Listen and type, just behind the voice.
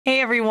Hey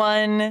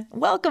everyone,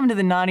 welcome to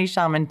the Naughty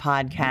Shaman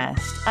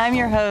podcast. I'm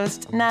your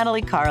host,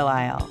 Natalie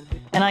Carlisle,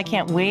 and I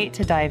can't wait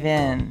to dive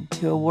in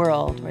to a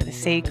world where the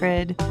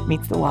sacred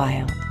meets the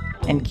wild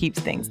and keeps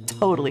things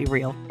totally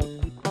real.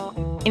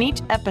 In each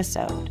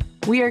episode,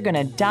 we are going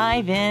to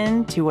dive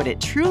into what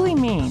it truly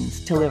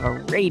means to live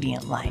a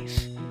radiant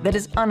life that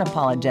is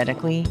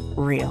unapologetically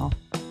real.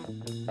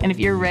 And if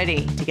you're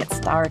ready to get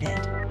started,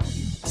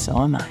 so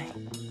am I.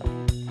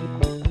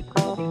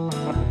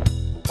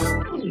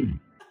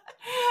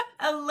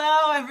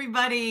 Hello,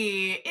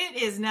 everybody.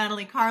 It is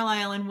Natalie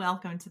Carlisle, and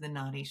welcome to the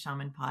Naughty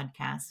Shaman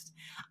podcast.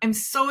 I'm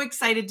so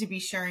excited to be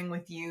sharing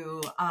with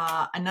you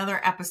another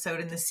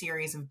episode in the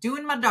series of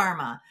Doin my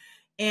Dharma.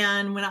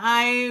 And when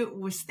I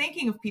was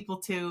thinking of people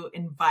to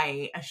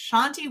invite,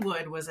 Ashantee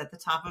Wood was at the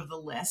top of the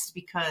list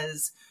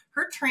because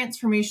her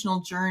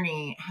transformational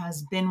journey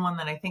has been one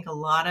that I think a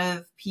lot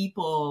of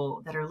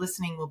people that are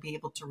listening will be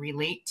able to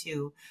relate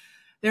to.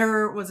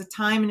 There was a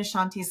time in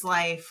Ashantee's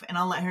life, and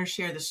I'll let her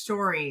share the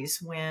stories,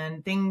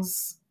 when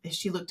things, as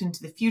she looked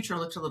into the future,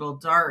 looked a little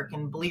dark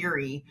and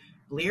bleary.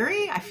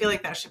 Bleary? I feel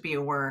like that should be a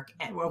word.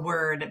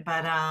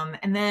 But,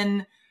 and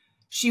then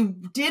she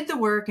did the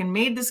work and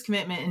made this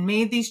commitment and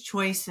made these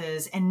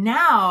choices. And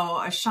now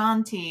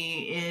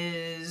Ashantee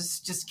is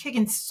just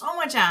kicking so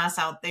much ass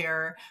out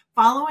there,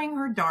 following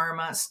her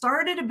Dharma,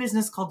 started a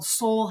business called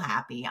Soul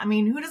Happy. I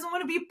mean, who doesn't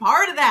want to be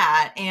part of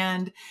that?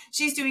 And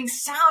she's doing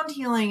sound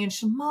healing and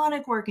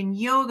shamanic work and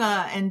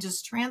yoga and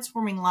just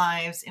transforming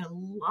lives in a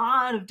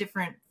lot of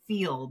different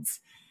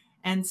fields.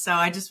 And so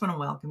I just want to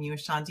welcome you,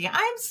 Ashantee.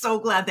 I'm so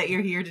glad that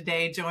you're here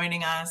today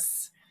joining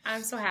us.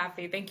 I'm so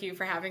happy. Thank you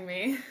for having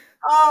me.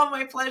 Oh,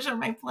 my pleasure.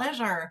 My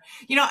pleasure.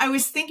 You know, I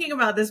was thinking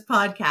about this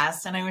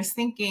podcast and I was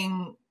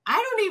thinking, I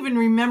don't even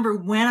remember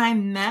when I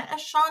met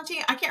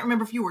Ashantee. I can't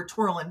remember if you were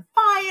twirling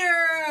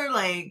fire.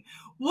 Like,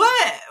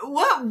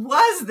 what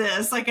was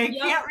this? Like, I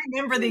can't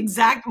remember the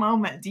exact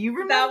moment. Do you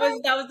remember?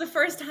 That was the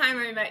first time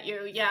I met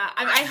you. Yeah.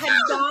 I had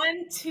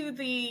gone to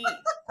the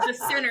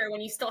center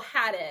when you still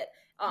had it.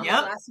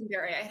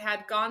 Glastonbury. I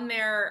had gone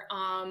there,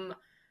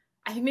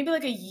 I think maybe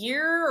like a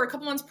year or a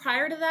couple months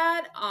prior to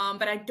that.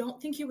 But I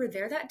don't think you were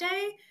there that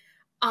day.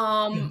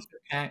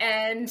 Okay.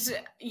 And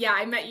yeah,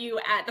 I met you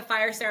at the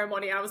fire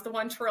ceremony. I was the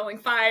one twirling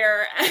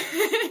fire.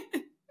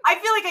 I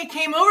feel like I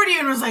came over to you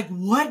and was like,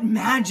 what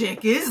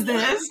magic is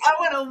this? I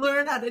want to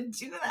learn how to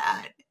do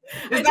that.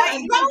 I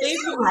gave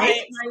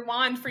my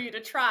wand for you to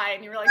try,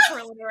 and you were like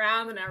twirling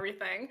around and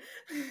everything.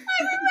 I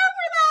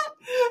remember that.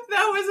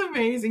 That was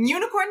amazing.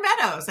 Unicorn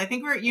Meadows. I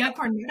think we're at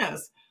Unicorn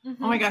Meadows.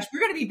 Mm-hmm. Oh my gosh, we're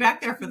going to be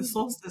back there for the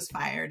solstice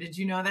fire. Did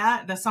you know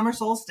that? The summer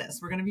solstice.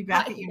 We're going to be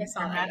back at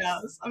Unicorn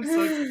Meadows. I'm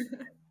so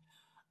excited.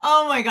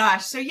 Oh my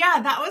gosh. So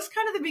yeah, that was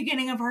kind of the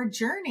beginning of our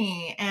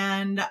journey.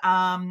 And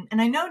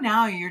I know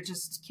now you're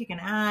just kicking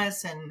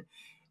ass and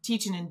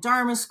teaching in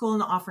Dharma school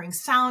and offering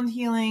sound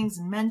healings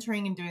and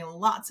mentoring and doing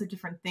lots of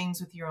different things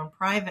with your own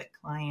private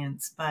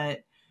clients.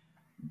 But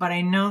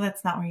I know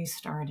that's not where you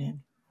started.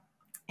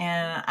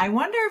 And I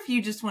wonder if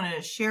you just want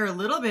to share a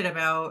little bit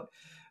about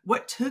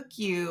what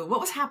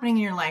was happening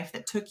in your life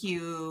that took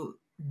you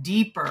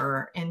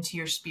deeper into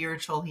your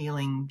spiritual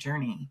healing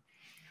journey?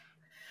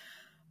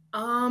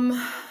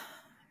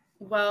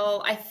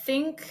 Well, I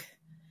think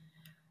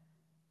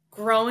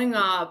growing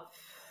up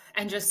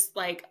and just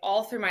like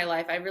all through my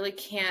life, I really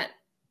can't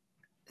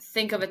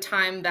think of a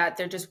time that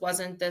there just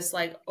wasn't this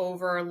like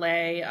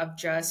overlay of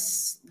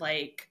just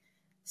like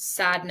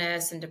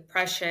sadness and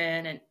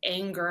depression and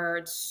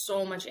anger,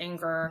 so much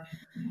anger.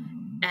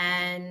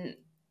 And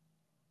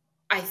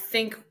I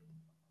think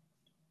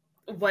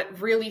what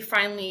really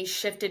finally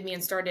shifted me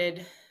and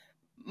started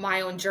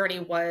my own journey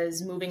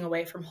was moving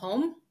away from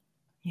home.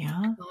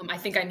 Yeah. I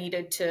think I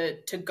needed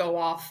to go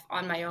off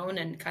on my own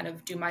and kind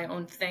of do my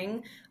own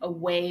thing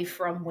away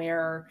from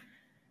where,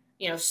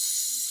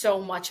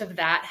 so much of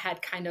that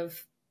had kind of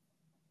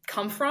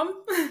come from.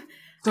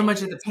 So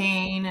much of the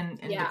pain and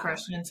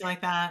depression and stuff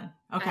like that.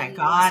 Okay. And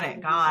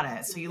got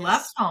it. So you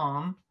left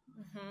home.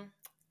 Mm-hmm.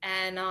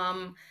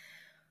 And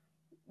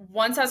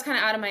once I was kind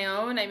of out of my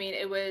own, I mean,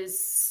 it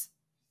was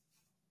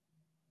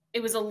a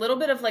little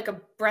bit of like a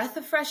breath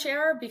of fresh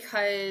air,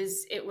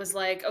 because it was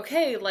like,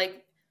 okay,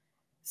 like,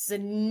 it's a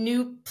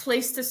new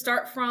place to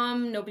start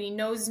from. Nobody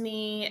knows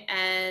me.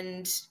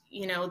 And,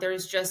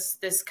 there's just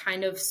this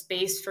kind of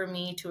space for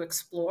me to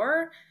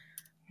explore.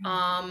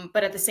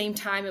 But at the same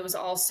time, it was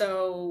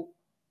also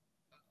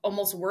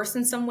almost worse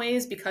in some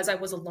ways because I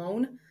was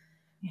alone.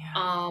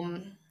 Yeah.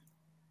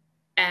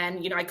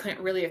 And, I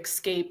couldn't really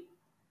escape,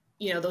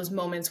 those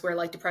moments where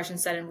like depression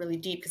set in really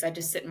deep because I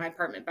just sit in my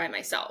apartment by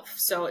myself.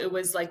 So it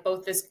was like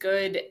both this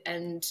good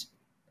and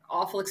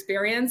awful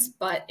experience,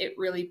 but it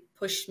really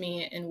pushed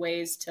me in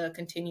ways to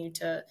continue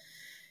to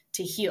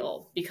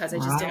heal, because I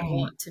just didn't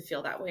want to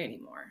feel that way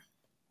anymore.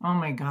 Oh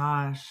my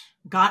gosh.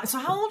 God. So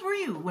how old were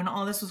you when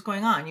all this was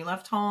going on? You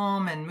left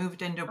home and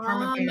moved into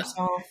apartment by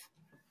yourself?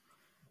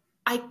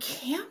 I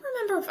can't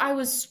remember if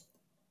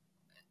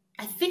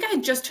I think I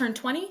had just turned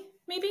 20,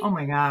 maybe. Oh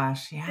my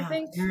gosh. Yeah.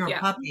 You were a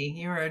puppy.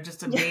 You were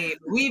just a babe.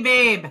 Wee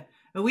babe.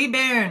 A wee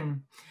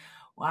bairn.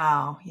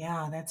 Wow.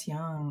 Yeah, that's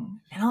young.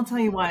 And I'll tell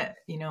you what,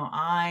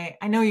 I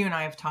know you and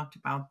I have talked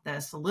about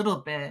this a little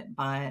bit,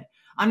 but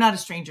I'm not a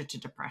stranger to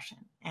depression.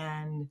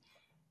 And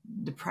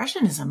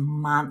depression is a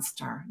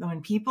monster.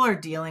 When people are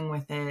dealing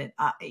with it,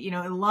 a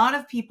lot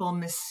of people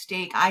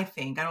mistake, I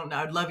don't know,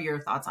 I'd love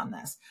your thoughts on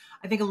this.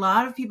 I think a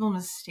lot of people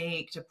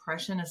mistake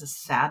depression as a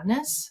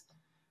sadness,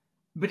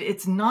 but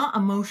it's not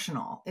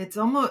emotional.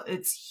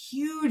 It's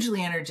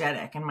hugely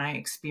energetic in my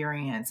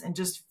experience, and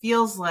just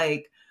feels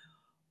like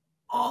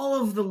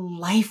all of the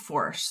life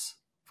force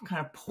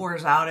kind of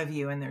pours out of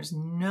you, and there's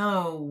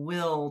no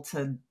will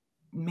to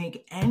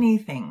make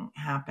anything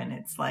happen.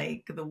 It's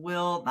like the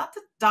will not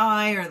to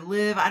die or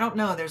live. I don't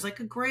know. There's like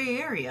a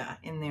gray area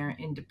in there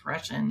in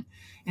depression,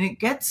 and it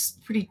gets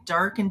pretty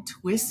dark and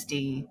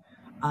twisty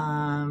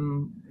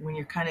when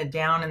you're kind of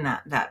down in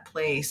that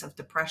place of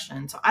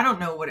depression. So I don't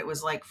know what it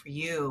was like for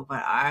you,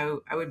 but I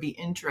would be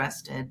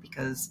interested,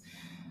 because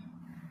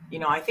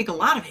I think a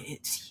lot of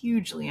it's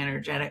hugely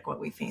energetic what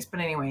we face.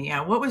 But anyway,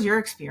 yeah, what was your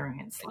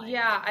experience like?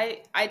 Yeah,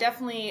 I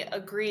definitely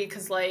agree,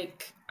 because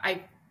like I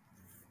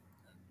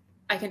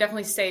can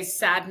definitely say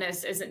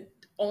sadness isn't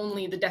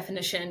only the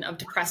definition of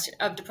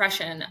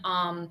depression.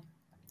 Yeah.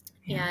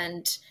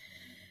 And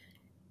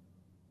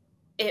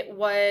it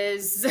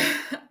was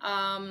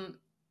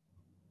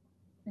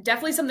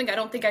definitely something I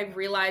don't think I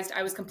realized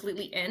I was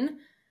completely in.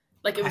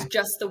 Like it was Okay.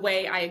 just the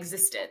way I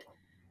existed.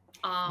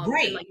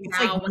 Right. And like It's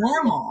like now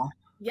normal.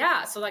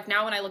 yeah. So like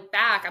now when I look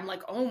back, I'm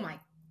like, oh my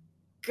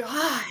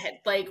God.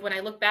 Like when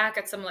I look back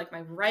at some like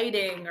my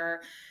writing,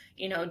 or,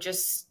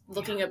 just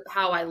looking at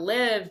how I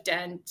lived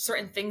and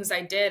certain things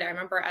I did, I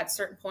remember at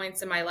certain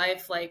points in my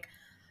life, like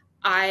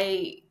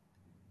I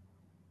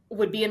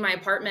would be in my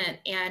apartment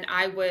and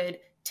I would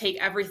take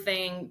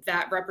everything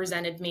that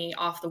represented me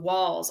off the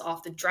walls,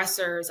 off the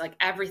dressers, like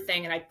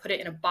everything, and I'd put it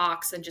in a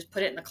box and just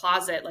put it in the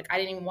closet. Like I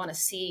didn't even want to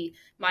see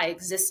my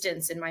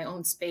existence in my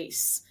own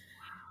space.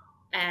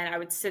 And I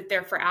would sit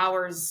there for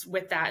hours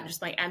with that in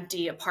just my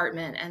empty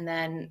apartment. And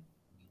then,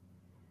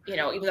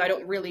 even though I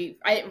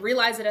didn't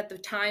realize it at the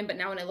time, but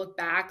now when I look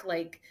back,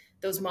 like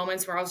those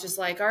moments where I was just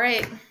like, all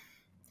right,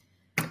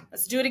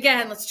 let's do it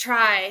again. Let's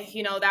try.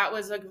 That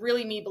was like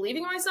really me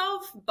believing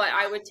myself. But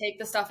I would take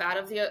the stuff out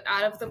of the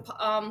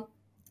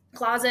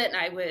closet and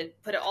I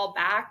would put it all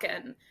back.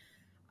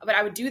 But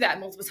I would do that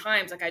multiple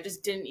times. Like I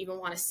just didn't even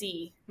want to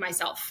see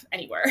myself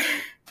anywhere.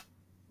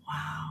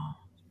 Wow.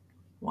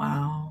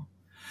 Wow.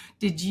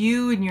 Did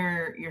you in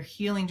your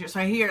healing,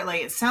 so I hear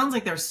like it sounds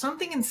like there's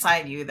something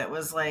inside you that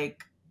was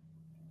like,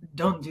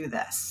 don't do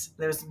this.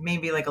 There's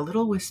maybe like a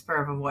little whisper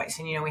of a voice.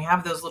 And we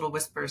have those little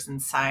whispers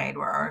inside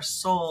where our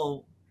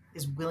soul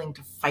is willing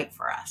to fight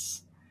for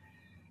us.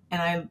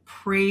 And I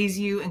praise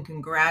you and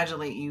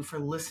congratulate you for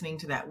listening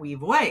to that wee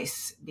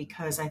voice,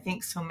 because I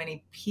think so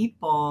many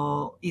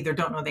people either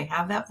don't know they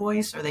have that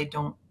voice, or they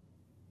don't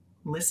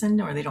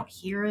listen, or they don't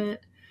hear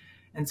it.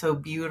 And so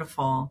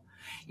beautiful.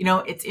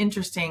 It's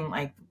interesting.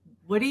 Like,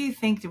 what do you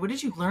think? What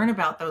did you learn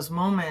about those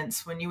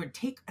moments when you would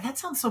take, that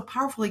sounds so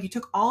powerful. Like you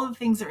took all the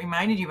things that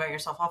reminded you about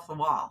yourself off the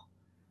wall.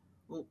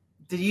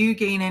 Did you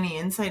gain any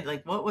insight?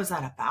 Like, what was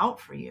that about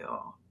for you?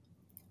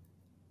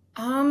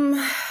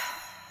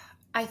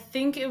 I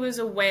think it was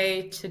a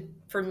way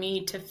for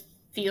me to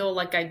feel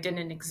like I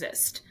didn't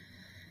exist.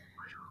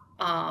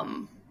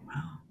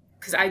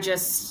 Because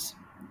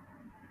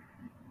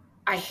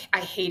I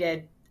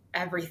hated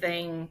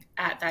everything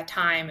at that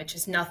time. It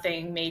just,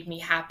 nothing made me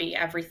happy.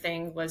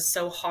 Everything was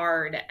so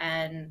hard,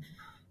 and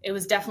it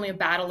was definitely a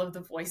battle of the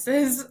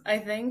voices, I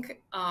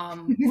think.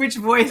 Which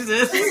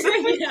voices?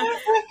 Yeah.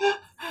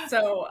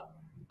 So,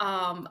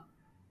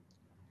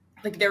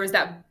 like there was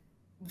that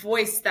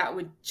voice that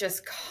would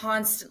just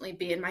constantly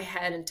be in my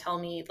head and tell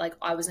me like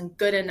I wasn't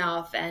good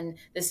enough, and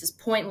this is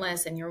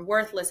pointless, and you're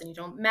worthless, and you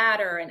don't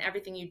matter, and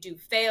everything you do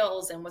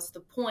fails, and what's the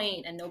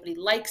point, and nobody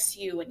likes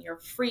you, and you're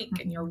a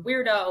freak, and you're a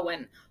weirdo,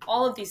 and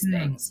all of these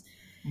things.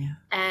 Yeah.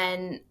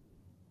 And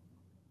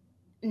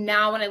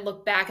now when I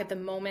look back at the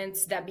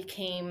moments that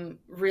became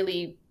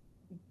really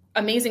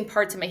amazing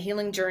parts of my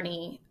healing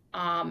journey,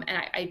 and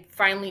I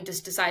finally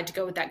just decided to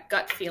go with that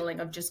gut feeling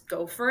of just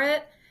go for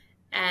it.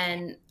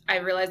 And I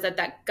realized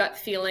that gut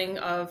feeling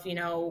of,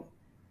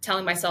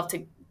 telling myself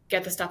to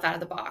get the stuff out of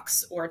the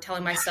box, or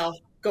telling myself,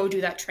 go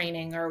do that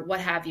training, or what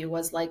have you,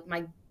 was like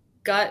my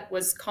gut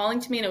was calling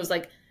to me, and it was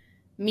like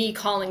me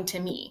calling to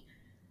me,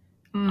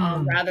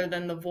 rather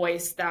than the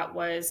voice that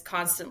was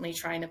constantly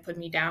trying to put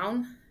me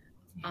down.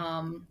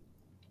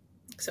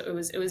 So it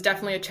was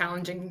definitely a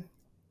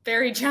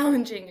very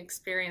challenging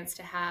experience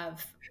to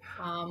have.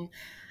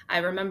 I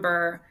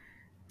remember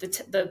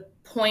the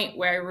point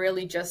where I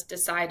really just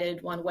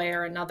decided one way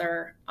or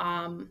another.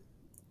 I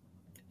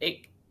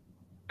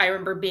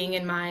remember being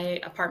in my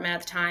apartment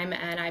at the time,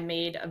 and I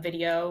made a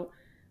video,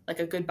 like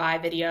a goodbye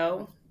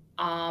video.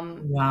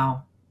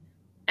 Wow.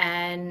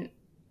 And,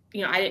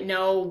 I didn't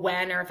know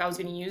when or if I was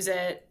going to use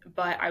it,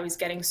 but I was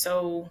getting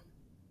so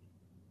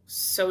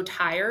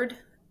tired.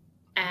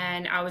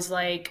 And I was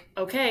like,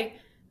 okay,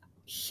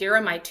 here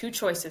are my two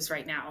choices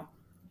right now.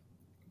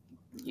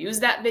 use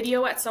that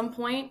video at some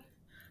point,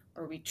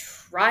 or we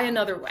try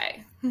another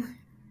way.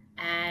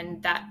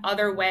 And that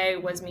other way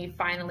was me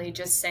finally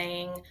just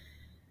saying,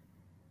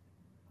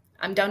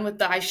 I'm done with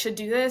the I should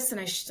do this and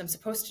I'm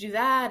supposed to do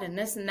that and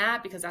this and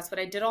that, because that's what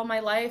I did all my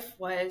life,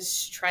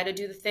 was try to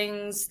do the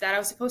things that I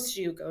was supposed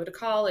to do, go to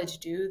college,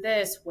 do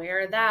this,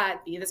 wear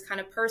that, be this kind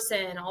of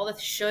person, all the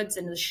shoulds,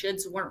 and the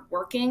shoulds weren't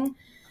working.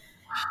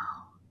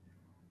 Wow.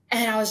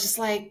 And I was just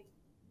like,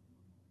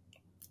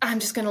 I'm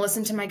just going to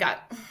listen to my gut.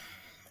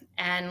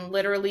 And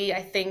literally,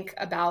 I think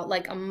about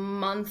like a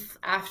month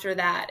after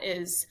that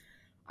is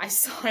I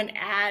saw an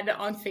ad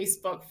on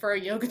Facebook for a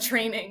yoga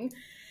training,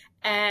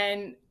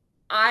 and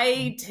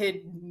I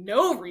did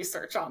no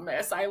research on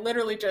this. I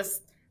literally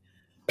just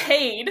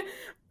paid,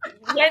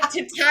 went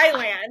to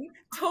Thailand,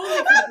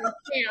 totally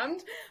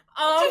scammed.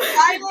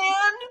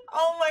 Thailand?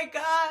 Oh my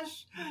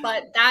gosh.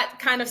 But that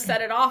kind of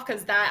set it off,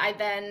 because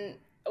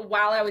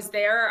while I was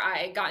there,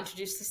 I got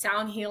introduced to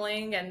sound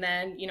healing. And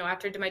then,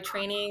 after I did my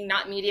training,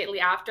 not immediately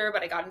after,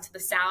 but I got into the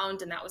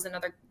sound, and that was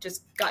another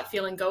just gut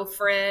feeling, go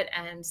for it.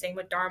 And same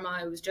with Dharma.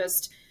 It was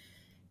just,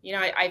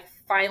 I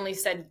finally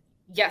said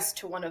yes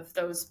to one of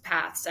those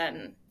paths,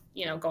 and,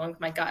 going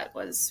with my gut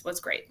was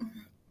great. Oh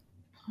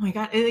my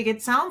God.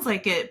 It sounds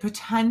like it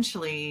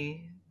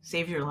potentially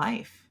saved your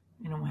life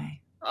in a way.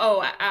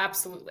 Oh,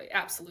 absolutely.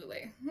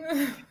 Absolutely.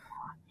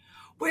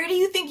 Where do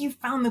you think you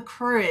found the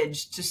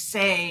courage to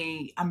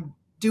say, I'm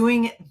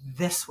doing it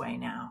this way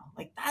now?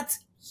 Like,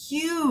 that's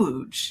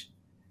huge.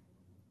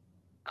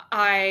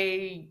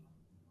 I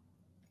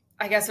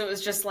guess it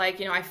was just like,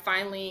 I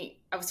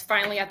was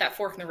finally at that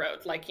fork in the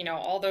road. Like,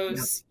 all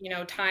those,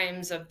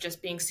 times of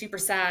just being super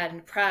sad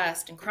and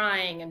depressed and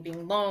crying and being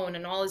alone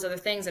and all these other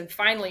things. And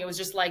finally, it was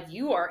just like,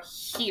 you are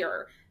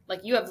here.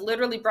 Like, you have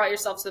literally brought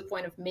yourself to the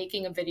point of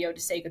making a video to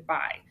say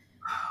goodbye.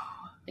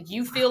 Like,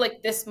 you feel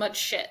like this much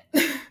shit.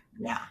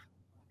 Yeah.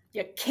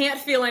 You can't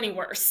feel any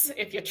worse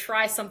if you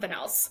try something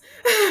else.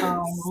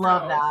 Oh, I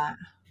love that.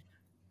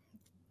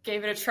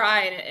 Gave it a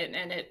try,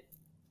 and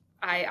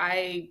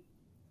I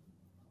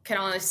can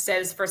honestly say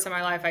this is the first time in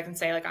my life I can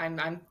say, like,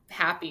 I'm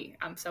happy.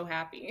 I'm so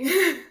happy.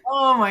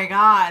 Oh my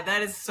God.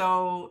 That is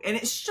so, and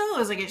it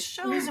shows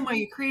in what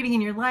you're creating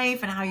in your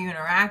life and how you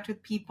interact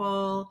with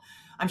people.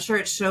 I'm sure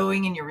it's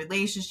showing in your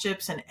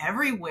relationships and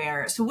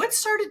everywhere. So what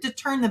started to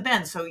turn the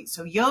bend?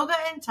 So yoga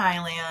in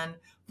Thailand,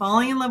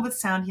 falling in love with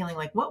sound healing,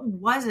 like what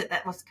was it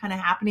that was kind of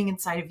happening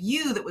inside of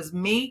you that was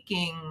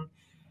making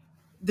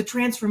the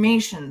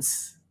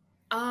transformations?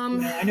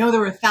 I know there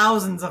were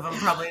thousands of them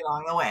probably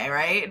along the way,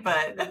 right?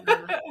 But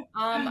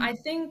I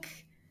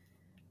think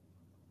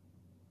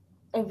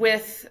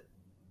with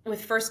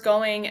first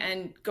going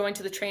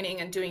to the training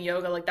and doing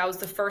yoga, like that was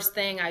the first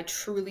thing I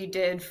truly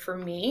did for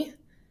me.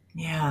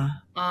 Yeah.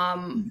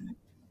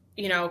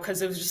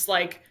 Because it was just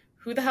like,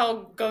 who the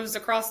hell goes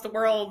across the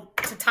world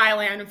to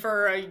Thailand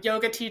for a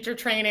yoga teacher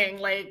training?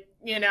 Like,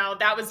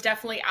 that was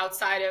definitely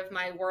outside of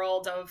my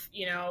world of,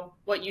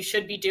 what you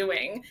should be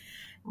doing.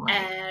 Right.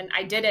 And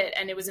I did it,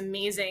 and it was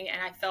amazing.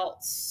 And I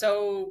felt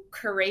so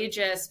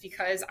courageous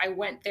because I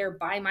went there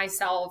by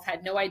myself,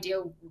 had no idea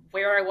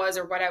where I was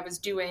or what I was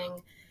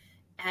doing.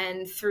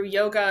 And through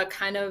yoga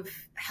kind of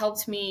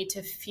helped me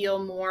to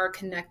feel more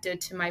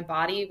connected to my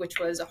body, which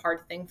was a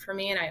hard thing for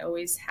me. And I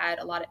always had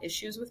a lot of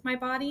issues with my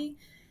body.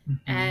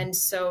 Mm-hmm. And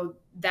so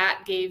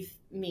that gave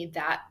me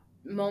that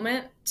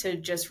moment to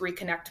just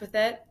reconnect with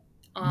it,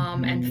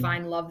 and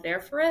find love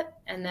there for it.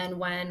 And then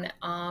when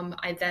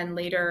I then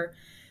later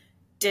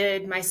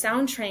did my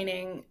sound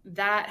training,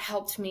 that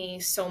helped me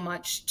so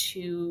much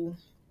to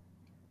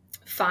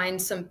find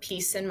some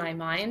peace in my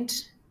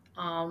mind.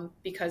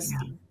 Because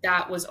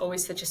that was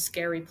always such a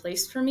scary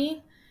place for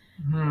me.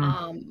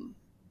 Mm-hmm.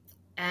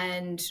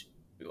 And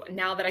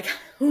now that I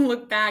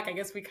look back, I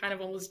guess we kind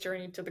of almost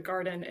journeyed to the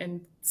garden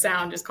and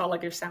sound, just call it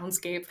like your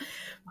soundscape.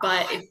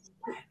 But it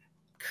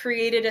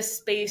created a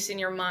space in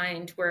your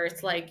mind where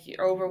it's like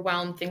you're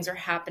overwhelmed, things are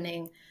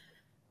happening.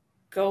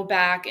 Go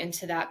back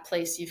into that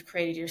place you've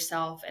created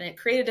yourself. And it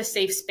created a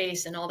safe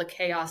space in all the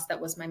chaos that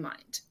was my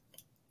mind.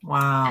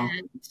 Wow.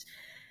 And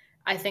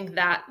I think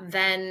that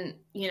then,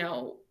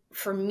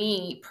 for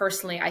me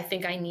personally, I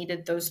think I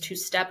needed those 2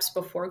 steps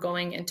before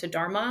going into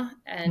Dharma.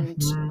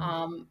 And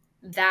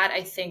that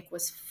I think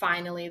was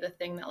finally the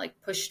thing that like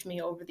pushed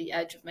me over the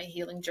edge of my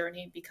healing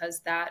journey,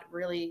 because that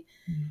really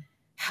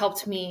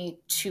helped me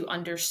to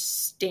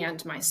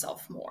understand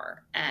myself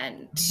more.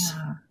 And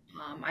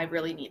I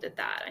really needed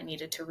that. I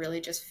needed to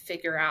really just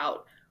figure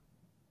out,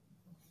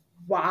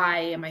 why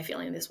am I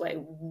feeling this way?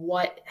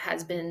 What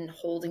has been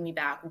holding me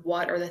back?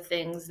 What are the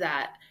things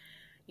that,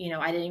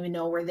 I didn't even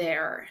know were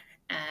there?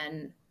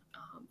 And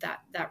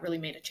that really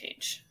made a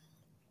change.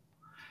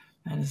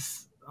 That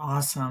is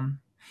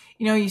awesome.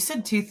 You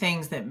said 2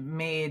 things that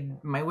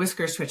made my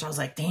whiskers twitch. I was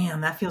like,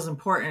 damn, that feels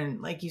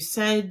important. Like you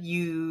said,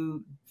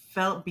 you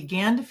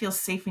began to feel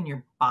safe in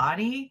your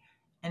body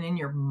and in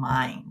your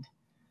mind.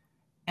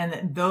 And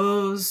that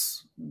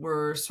those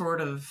were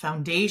sort of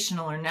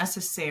foundational or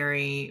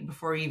necessary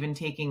before even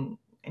taking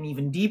an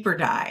even deeper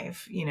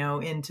dive,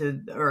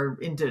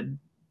 into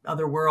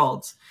other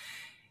worlds.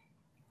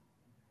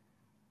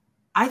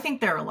 I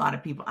think there are a lot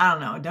of people, I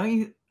don't know, don't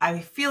you? I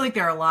feel like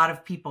there are a lot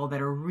of people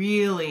that are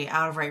really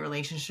out of right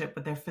relationship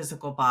with their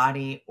physical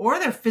body or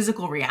their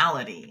physical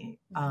reality.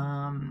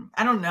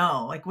 I don't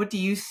know. Like, what do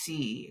you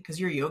see? Because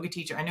you're a yoga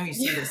teacher. I know you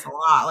see this a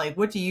lot. Like,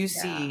 what do you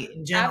see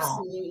in general?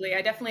 Absolutely.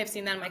 I definitely have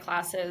seen that in my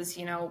classes.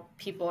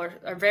 People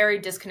are very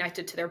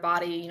disconnected to their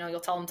body. You'll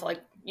tell them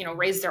to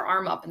raise their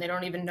arm up and they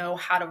don't even know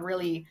how to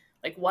really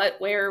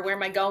where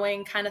am I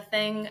going kind of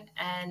thing.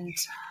 And,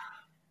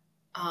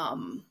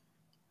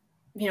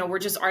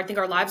 I think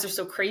our lives are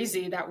so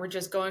crazy that we're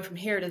just going from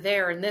here to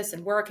there and this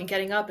and work and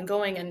getting up and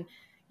going. And,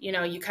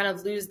 you kind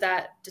of lose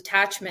that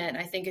detachment.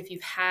 I think if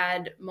you've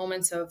had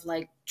moments of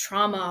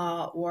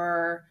trauma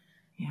or,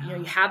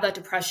 you have that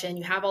depression,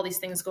 you have all these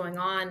things going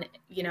on,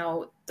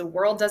 the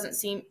world doesn't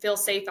feel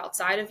safe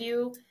outside of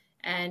you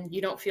and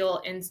you don't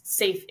feel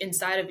safe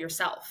inside of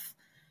yourself.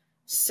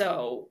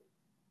 So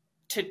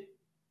to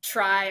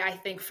try, I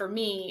think for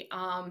me,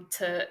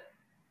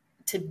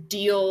 to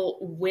deal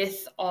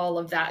with all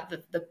of that,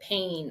 the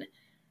pain,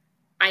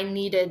 I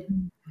needed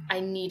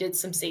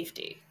some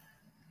safety.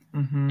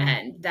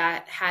 And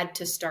that had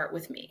to start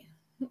with me.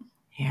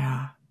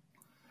 Yeah.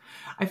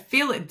 I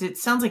feel it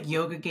sounds like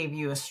yoga gave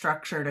you a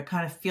structure to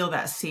kind of feel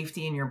that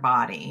safety in your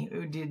body.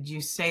 Did you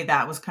say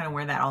that was kind of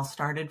where that all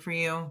started for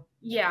you?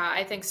 Yeah,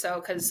 I think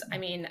so. Cause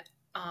I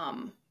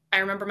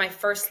remember my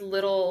first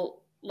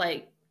little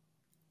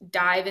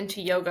dive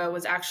into yoga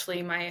was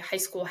actually my high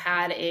school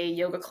had a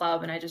yoga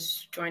club and I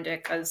just joined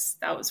it because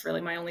that was really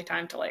my only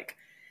time to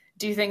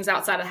do things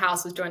outside of the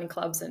house, was joining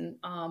clubs. And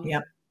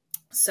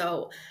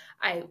so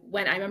I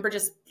remember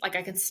just I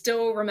can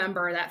still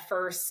remember that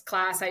first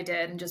class I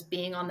did and just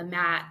being on the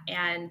mat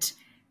and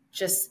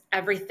just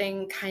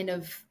everything kind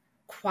of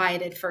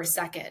quieted for a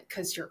second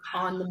because you're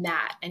on the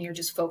mat and you're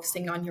just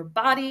focusing on your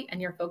body and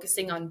you're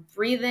focusing on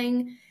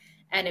breathing.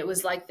 And it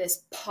was like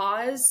this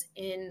pause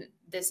in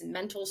this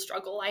mental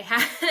struggle I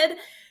had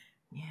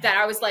that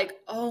I was like,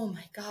 oh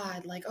my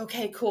God,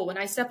 okay, cool. When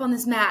I step on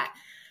this mat,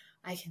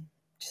 I can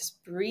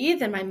just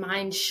breathe and my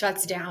mind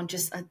shuts down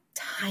just a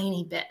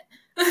tiny bit.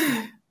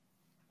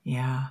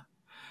 Yeah.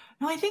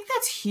 No, I think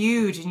that's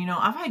huge. And,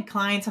 I've had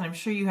clients, and I'm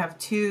sure you have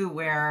too,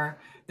 where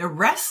they're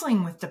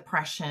wrestling with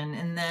depression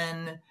and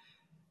then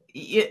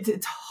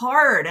it's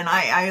hard. And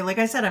I, like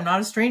I said, I'm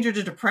not a stranger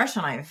to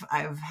depression.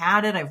 I've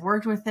had it, I've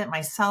worked with it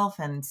myself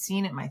and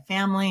seen it in my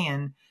family.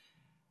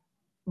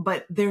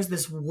 But there's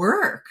this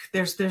work,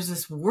 there's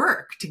this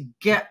work to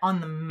get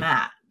on the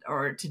mat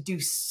or to do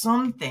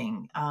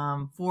something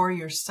for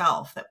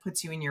yourself that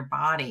puts you in your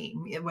body,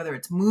 whether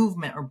it's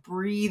movement or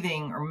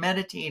breathing or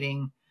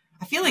meditating.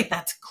 I feel like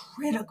that's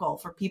critical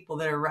for people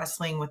that are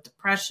wrestling with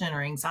depression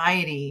or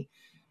anxiety.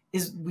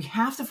 Is we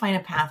have to find a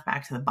path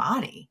back to the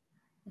body,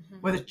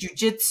 whether it's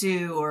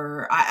jujitsu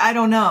or I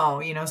don't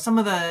know, some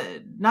of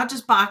the, not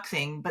just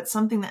boxing, but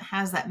something that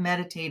has that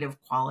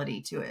meditative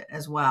quality to it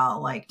as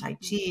well, like Tai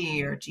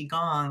Chi or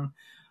Qigong.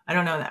 I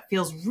don't know, that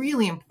feels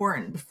really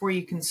important before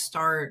you can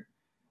start.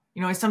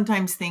 I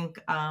sometimes think,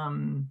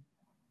 you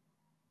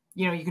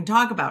can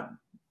talk about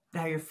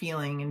how you're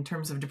feeling in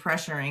terms of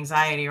depression or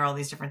anxiety or all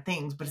these different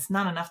things, but it's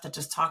not enough to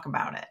just talk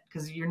about it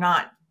because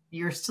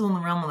you're still in the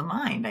realm of the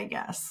mind, I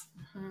guess.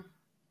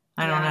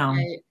 I don't know.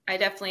 I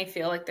definitely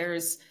feel like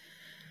there's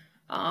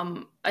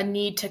a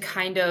need to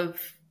kind of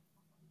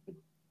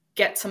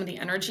get some of the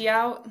energy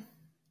out.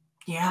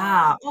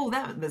 Yeah.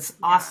 That's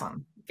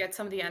awesome. Get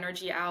some of the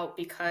energy out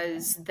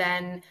because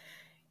then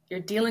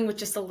you're dealing with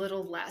just a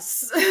little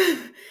less.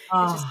 It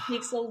just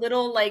takes a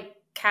little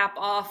cap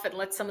off and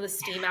let some of the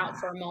steam out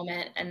for a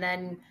moment. And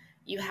then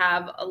you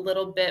have a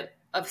little bit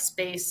of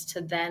space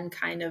to then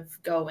kind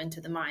of go into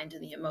the mind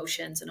and the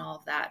emotions and all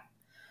of that.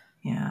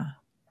 Yeah.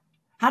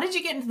 How did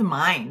you get into the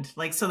mind?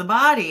 So the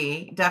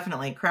body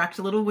definitely cracked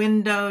a little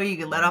window, you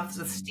could let off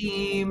the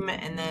steam,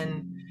 and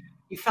then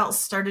you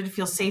started to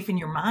feel safe in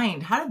your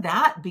mind. How did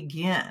that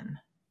begin?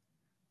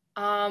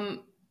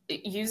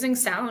 Using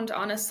sound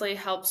honestly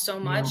helped so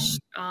much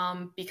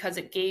because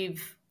it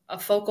gave a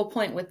focal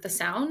point with the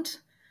sound.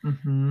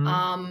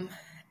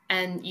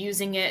 And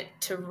using it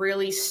to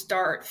really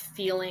start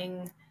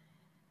feeling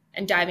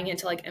and diving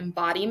into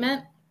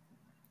embodiment.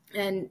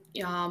 And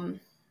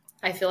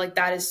I feel like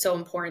that is so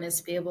important, is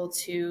to be able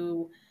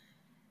to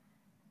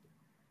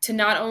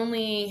not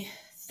only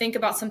think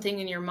about something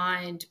in your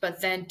mind,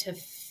 but then to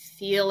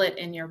feel it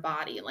in your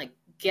body,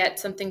 get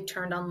something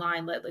turned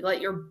online, let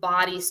your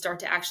body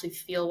start to actually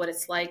feel what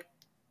it's like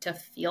to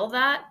feel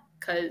that.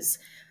 Cause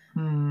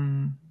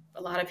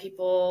a lot of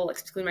people,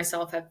 excluding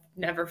myself, have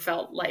never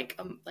felt like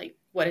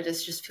what it is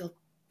to just feel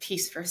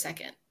peace for a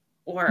second,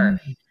 or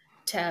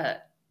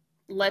to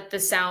let the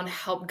sound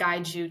help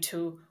guide you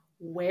to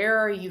where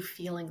are you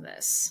feeling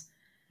this?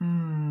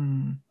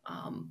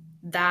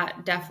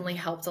 That definitely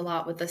helped a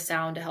lot with the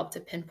sound to help to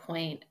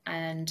pinpoint.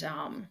 And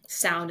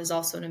sound is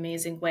also an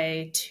amazing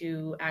way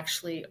to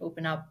actually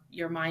open up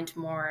your mind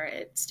more.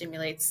 It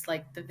stimulates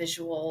the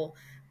visual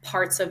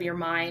parts of your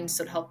mind.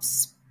 So it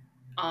helps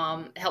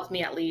helped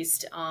me at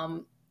least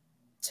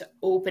to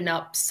open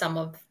up some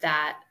of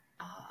that,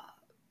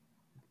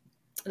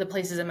 the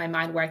places in my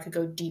mind where I could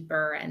go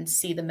deeper and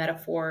see the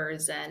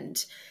metaphors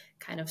and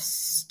kind of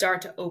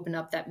start to open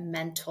up that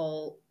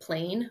mental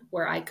plane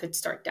where I could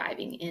start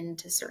diving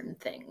into certain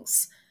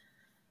things.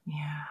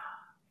 Yeah.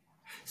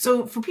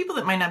 So for people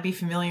that might not be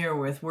familiar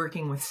with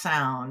working with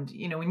sound,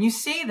 when you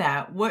say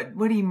that, what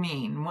do you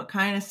mean? What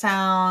kind of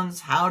sounds?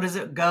 How does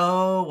it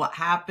go? What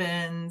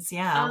happens?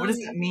 Yeah. What does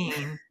that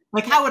mean?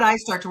 Like, how would I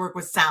start to work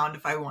with sound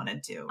if I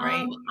wanted to,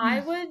 right?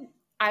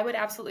 I would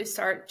absolutely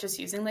start just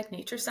using like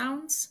nature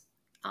sounds.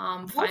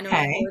 Find a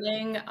Okay.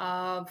 recording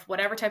of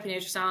whatever type of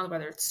nature sound,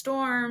 whether it's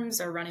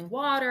storms or running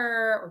water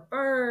or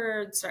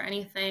birds or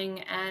anything,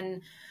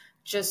 and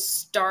just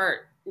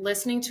start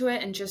listening to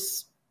it and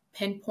just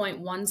pinpoint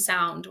one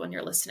sound when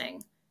you're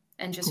listening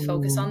and just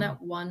focus on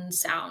that one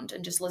sound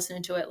and just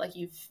listening to it like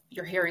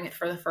you're hearing it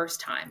for the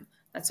first time.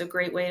 That's a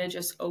great way to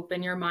just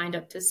open your mind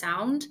up to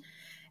sound.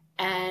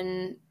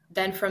 And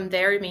then from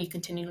there, you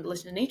continue to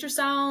listen to nature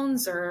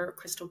sounds or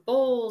crystal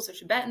bowls or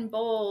Tibetan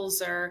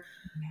bowls, or,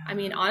 I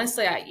mean,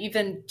 honestly,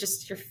 even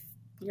just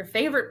your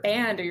favorite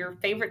band or your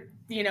favorite,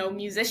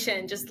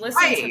 musician, just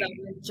listen to them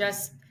and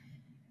just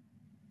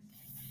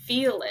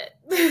feel it.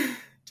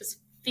 Just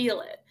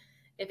feel it.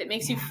 If it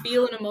makes you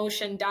feel an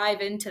emotion,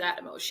 dive into that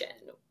emotion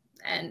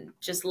and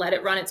just let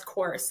it run its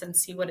course and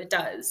see what it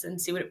does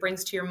and see what it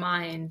brings to your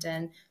mind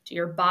and to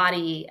your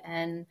body,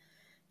 and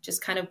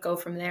just kind of go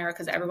from there,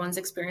 because everyone's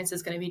experience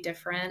is going to be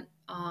different.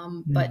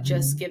 But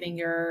just giving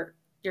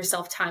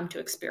yourself time to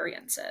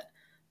experience it.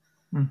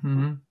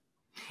 Mm-hmm.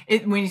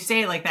 When you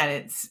say it like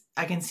that,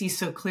 I can see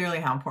so clearly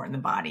how important the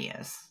body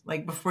is.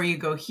 Like before you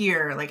go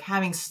here, like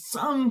having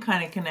some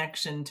kind of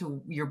connection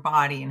to your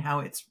body and how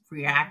it's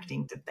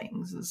reacting to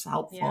things is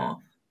helpful. Yeah.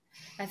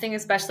 I think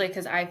especially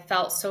because I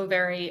felt so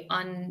very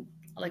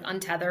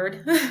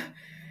untethered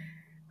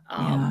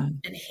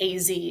and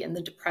hazy in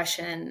the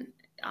depression,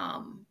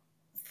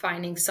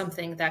 finding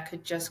something that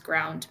could just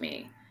ground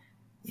me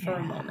for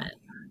a moment.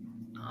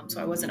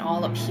 So I wasn't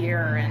all up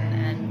here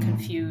and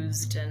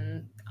confused,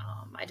 and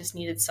I just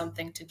needed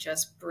something to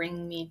just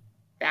bring me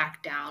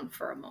back down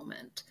for a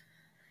moment.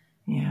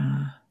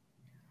 Yeah.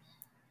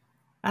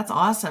 That's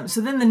awesome.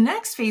 So then the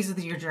next phase of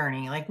your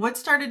journey, like what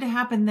started to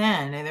happen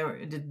then?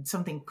 Did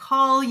something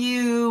call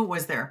you?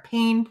 Was there a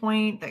pain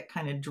point that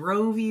kind of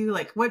drove you?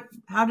 Like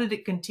how did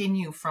it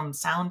continue from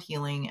sound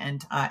healing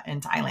and in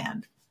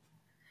Thailand?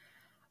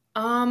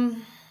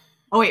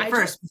 Oh, wait,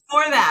 before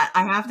that,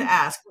 I have to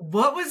ask,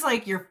 what was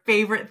like your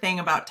favorite thing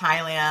about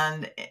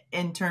Thailand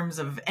in terms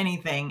of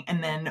anything?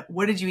 And then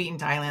what did you eat in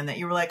Thailand that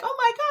you were like, oh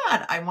my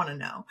God, I want to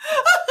know?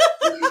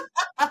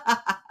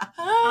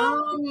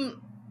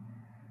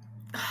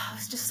 It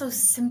was just so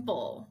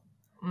simple.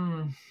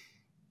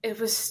 It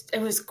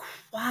was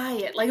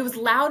quiet. Like it was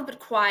loud, but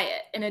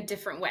quiet in a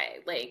different way.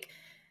 Like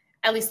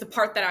at least the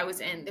part that I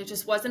was in, there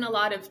just wasn't a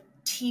lot of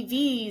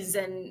TVs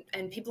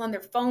and people on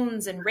their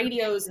phones and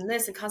radios and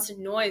this and constant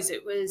noise.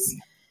 It was,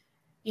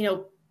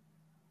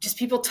 just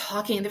people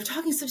talking. They were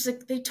talking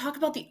they talk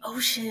about the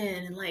ocean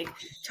and like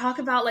talk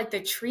about like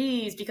the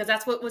trees, because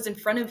that's what was in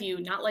front of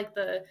you, not like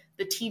the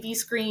TV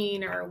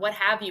screen or what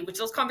have you, which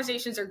those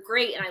conversations are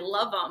great and I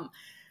love them.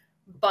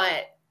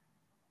 But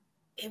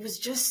it was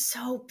just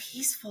so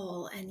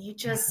peaceful, and you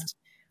just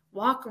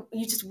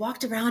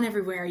walked around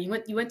everywhere. You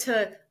went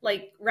to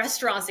like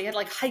restaurants they had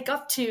like hike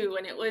up to,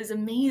 and it was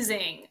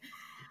amazing.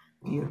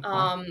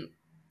 Beautiful.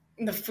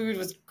 The food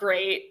was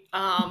great.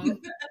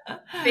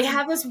 They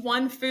have this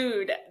one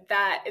food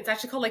that it's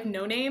actually called like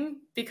No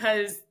Name,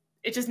 because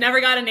it just never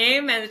got a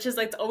name, and it's just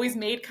like it's always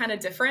made kind of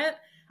different.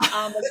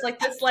 It's like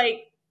this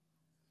like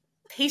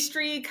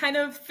pastry kind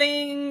of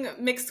thing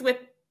mixed with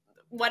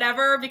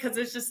whatever, because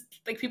it's just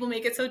like people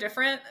make it so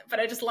different. But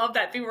I just love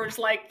that people were just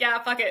like,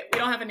 yeah, fuck it, we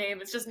don't have a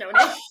name, it's just No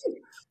Name.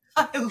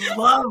 I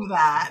love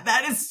that.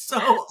 That is so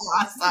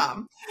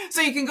awesome.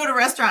 So you can go to a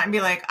restaurant and be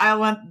like, I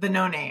want the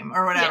No Name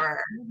or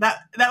whatever. Yeah.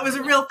 That was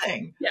a real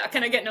thing. Yeah,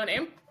 can I get No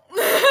Name?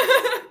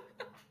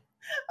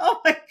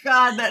 Oh my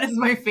God, that is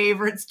my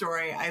favorite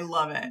story. I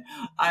love it.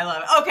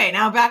 Okay,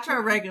 now back to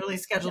our regularly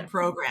scheduled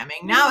programming.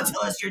 Now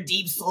tell us your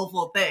deep,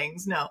 soulful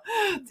things. No.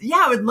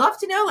 Yeah, I would love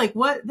to know like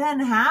what then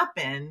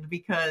happened,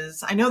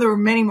 because I know there were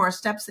many more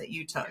steps that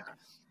you took.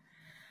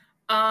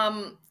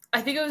 I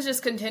think it was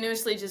just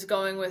continuously just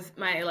going with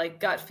my like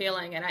gut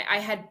feeling. And I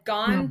had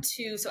gone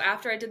to, so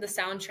after I did the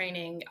sound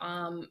training,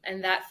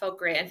 and that felt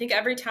great. I think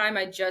every time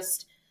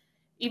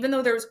even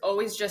though there was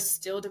always just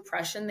still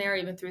depression there,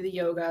 even through the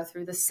yoga,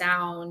 through the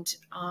sound,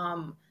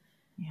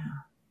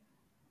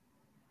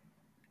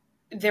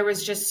 there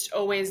was just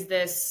always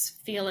this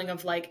feeling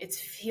of like, it's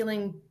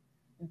feeling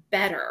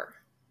better,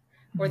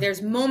 or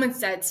there's moments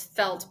that's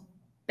felt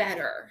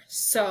better.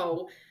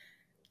 So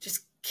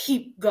just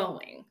keep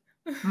going.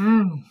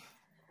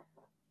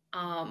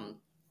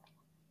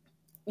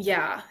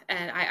 Yeah.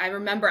 And I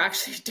remember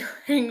actually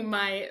during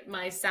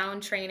my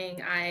sound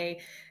training,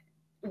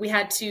 we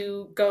had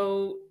to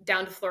go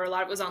down to Florida. A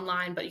lot of it was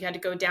online, but you had to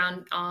go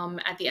down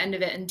at the end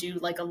of it and do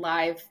like a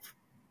live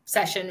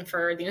session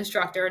for the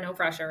instructor, no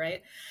pressure,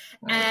 right?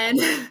 And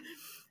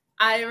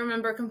I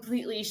remember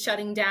completely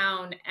shutting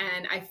down,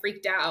 and I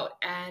freaked out,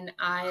 and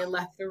I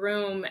left the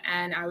room,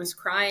 and I was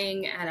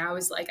crying, and I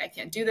was like, I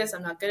can't do this.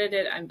 I'm not good at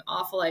it. I'm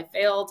awful. I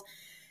failed.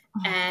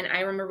 And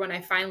I remember when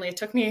it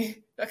took me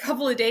a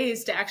couple of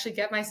days to actually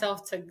get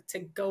myself to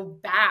go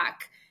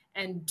back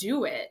and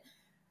do it.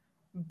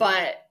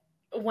 But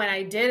when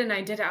I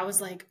did, I was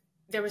like,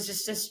 there was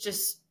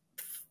just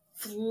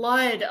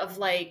flood of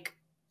like,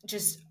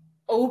 just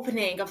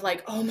opening of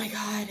like, oh my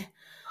God,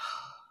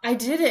 I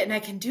did it and I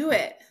can do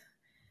it.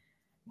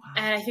 Wow.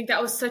 And I think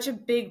that was such a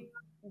big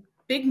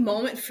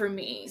moment for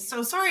me.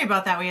 So sorry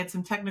about that. We had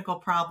some technical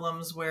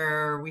problems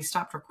where we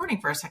stopped recording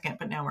for a second,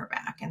 but now we're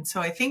back. And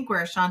so I think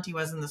where Ashantee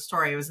was in the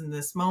story, it was in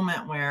this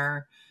moment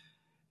where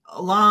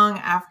long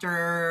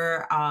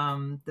after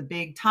the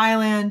big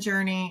Thailand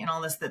journey and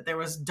all this, that there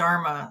was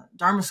Dharma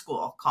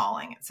school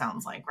calling, it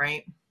sounds like,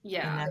 right?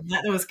 Yeah. And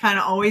that was kind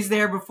of always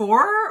there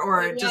before,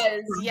 or it just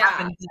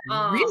happened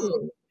then?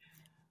 Really?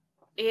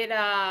 It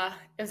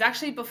was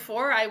actually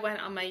before I went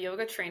on my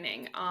yoga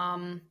training.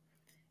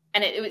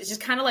 And it was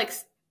just kind of like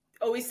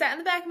always sat in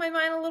the back of my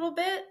mind a little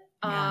bit.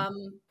 Yeah.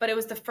 But it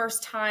was the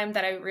first time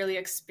that I really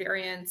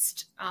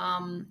experienced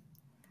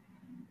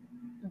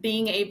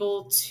being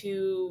able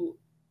to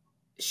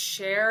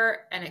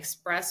share and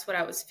express what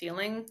I was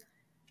feeling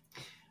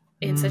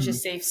in such a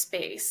safe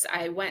space.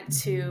 I went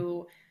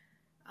to,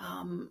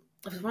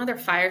 it was one of their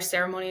fire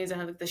ceremonies,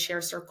 and like the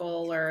share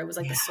circle, or it was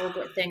like the soul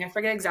grit thing. I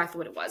forget exactly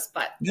what it was,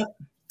 but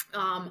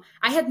I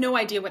had no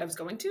idea what I was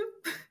going to.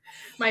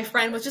 My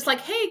friend was just like,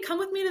 hey, come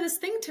with me to this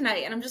thing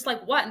tonight. And I'm just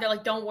like, what? And they're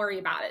like, don't worry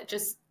about it.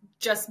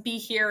 Just be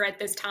here at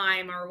this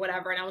time or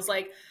whatever. And I was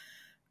like,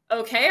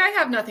 okay, I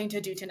have nothing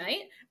to do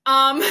tonight.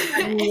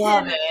 I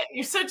love it.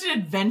 You're such an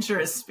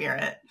adventurous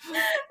spirit.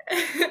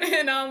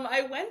 And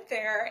I went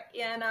there,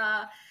 and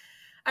I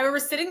remember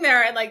sitting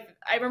there, and like,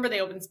 I remember they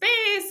opened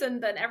space,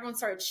 and then everyone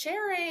started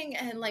sharing,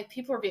 and like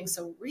people were being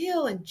so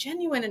real and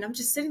genuine. And I'm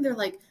just sitting there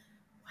like,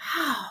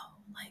 wow,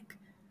 like,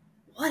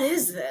 what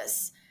is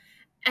this?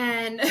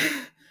 And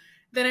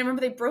then I remember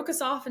they broke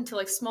us off into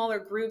like smaller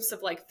groups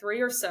of like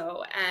 3 or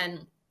so.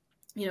 And,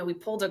 you know, we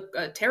pulled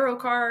a tarot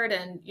card,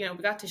 and, you know,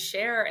 we got to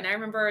share. And I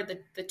remember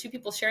the 2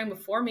 people sharing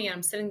before me, and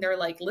I'm sitting there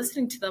like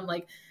listening to them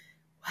like,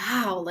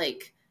 wow,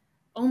 like,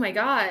 oh my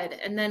God.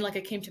 And then like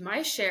I came to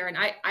my share, and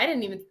I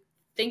didn't even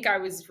think I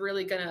was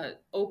really going to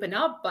open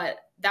up, but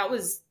that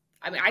was,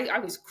 I mean, I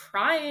was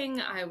crying.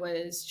 I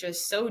was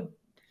just so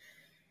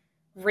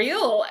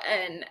real.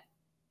 And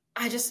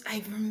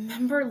I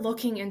remember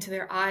looking into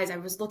their eyes. I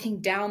was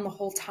looking down the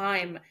whole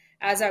time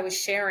as I was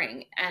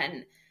sharing.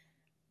 And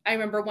I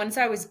remember once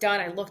I was done,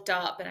 I looked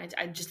up, and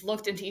I just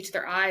looked into each of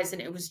their eyes,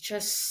 and it was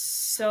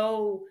just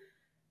so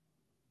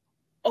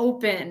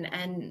open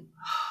and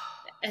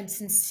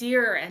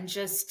sincere, and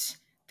just,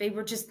 they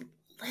were just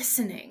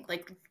listening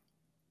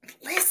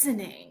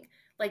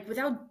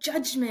without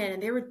judgment.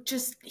 And they were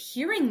just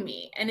hearing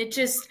me. And it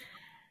just,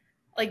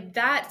 like,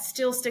 that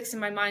still sticks in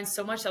my mind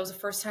so much. That was the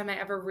first time I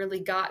ever really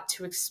got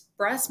to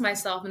express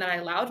myself, and that I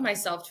allowed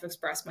myself to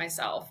express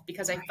myself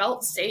because I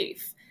felt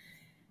safe.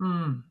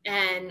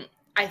 And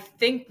I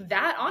think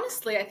that,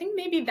 honestly, I think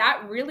maybe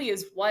that really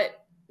is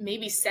what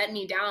maybe set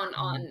me down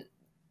on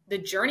the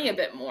journey a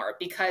bit more,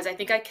 because I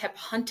think I kept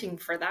hunting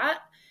for that,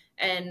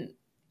 and,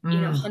 you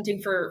know,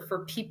 hunting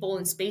for people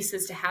and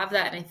spaces to have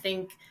that. And I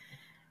think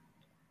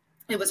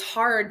it was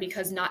hard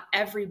because not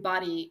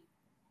everybody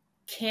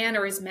can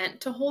or is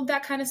meant to hold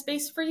that kind of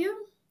space for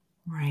you.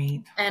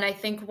 Right. And I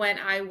think when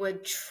I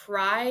would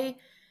try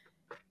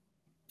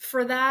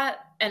for that,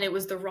 and it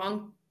was the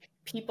wrong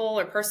people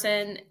or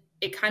person,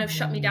 it kind of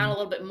shut me down a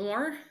little bit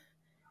more,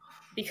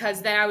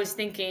 because then I was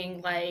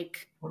thinking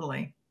like,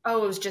 totally,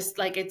 oh, it was just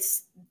like,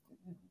 it's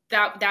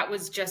that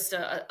was just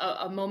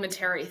a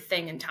momentary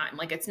thing in time.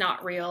 Like, it's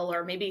not real.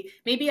 Or maybe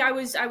I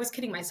was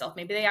kidding myself.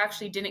 Maybe they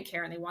actually didn't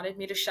care and they wanted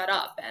me to shut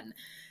up. And,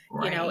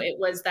 you know, it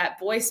was that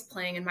voice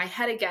playing in my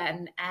head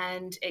again.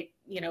 And it,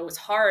 you know, it was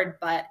hard,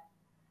 but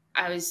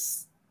I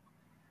was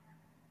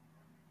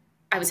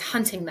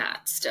hunting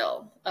that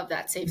still, of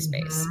that safe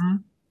space.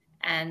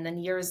 And then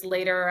years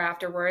later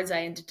afterwards,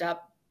 I ended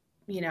up,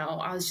 you know,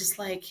 I was just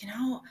like, you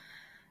know,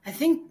 I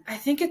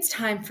think it's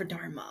time for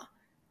Dharma.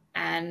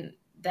 And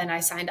then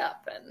I signed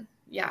up, and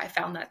yeah, I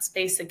found that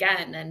space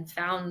again, and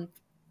found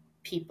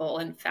people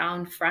and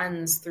found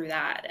friends through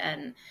that.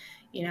 And,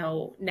 you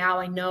know, now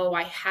I know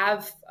I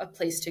have a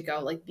place to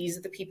go. Like, these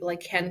are the people I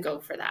can go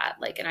for that.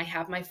 Like, and I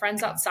have my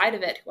friends outside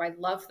of it who I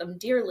love them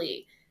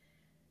dearly,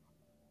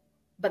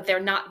 but they're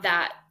not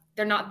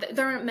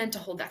meant to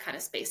hold that kind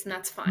of space, and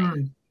that's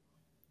fine.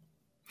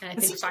 And I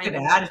think such a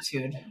good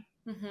attitude.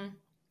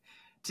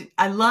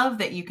 I love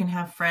that you can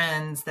have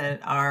friends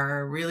that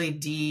are really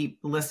deep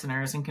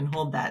listeners and can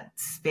hold that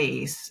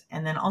space,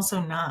 and then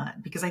also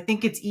not, because I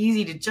think it's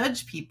easy to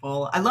judge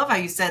people. I love how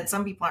you said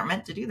some people aren't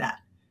meant to do that.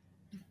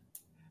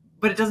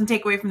 but it doesn't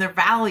take away from their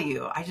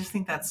value. I just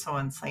think that's so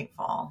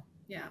insightful.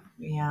 Yeah.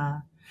 Yeah.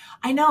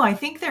 I know. I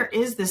think there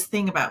is this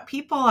thing about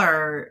people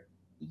are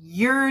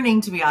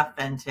yearning to be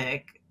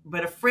authentic,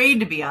 but afraid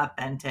to be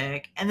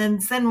authentic. And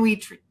then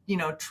we,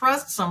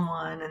 trust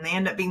someone and they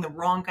end up being the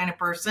wrong kind of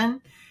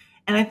person.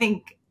 And I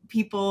think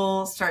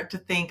people start to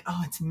think,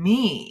 oh, it's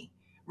me,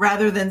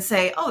 rather than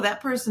say, oh,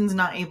 that person's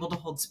not able to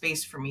hold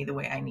space for me the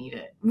way I need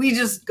it. We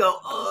just go,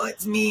 oh,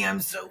 it's me. I'm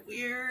so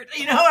weird,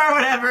 or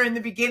whatever in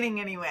the beginning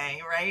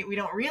anyway, right? We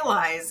don't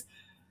realize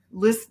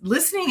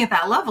listening at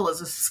that level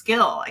is a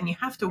skill and you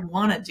have to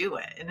want to do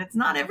it. And it's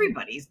not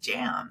everybody's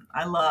jam.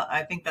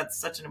 I think that's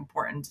such an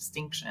important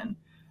distinction.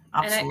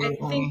 Absolutely.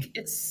 And I think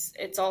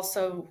it's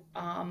also,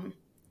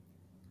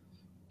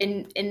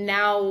 in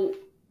now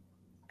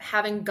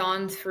having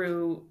gone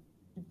through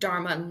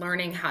Dharma and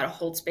learning how to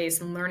hold space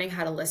and learning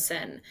how to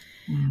listen,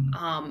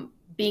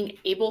 being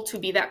able to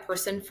be that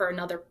person for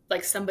another,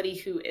 like somebody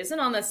who isn't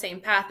on the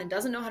same path and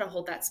doesn't know how to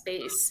hold that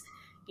space.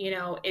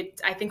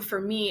 I think for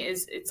me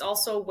it's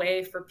also a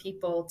way for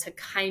people to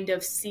kind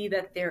of see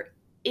that there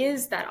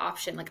is that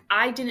option. Like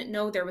I didn't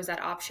know there was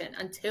that option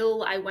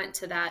until I went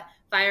to that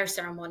fire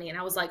ceremony and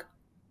I was like,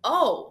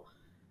 oh,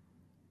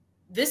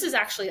 this is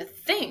actually a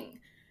thing.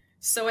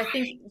 So I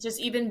think just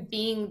even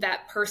being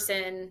that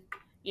person,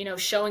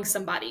 showing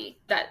somebody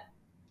that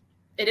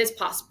it is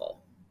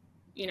possible.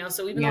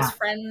 So even those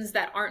friends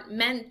that aren't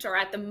meant or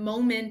at the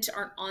moment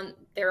aren't on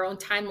their own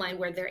timeline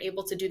where they're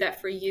able to do that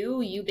for you,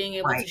 being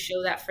able to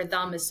show that for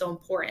them is so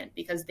important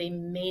because they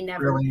may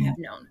never have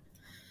known.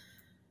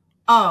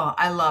 Oh,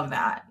 I love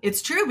that.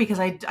 It's true because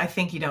I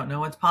think you don't know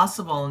what's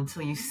possible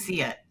until you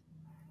see it,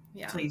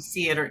 until you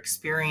see it or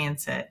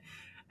experience it.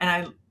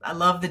 And I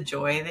love the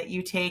joy that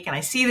you take. And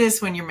I see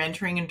this when you're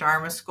mentoring in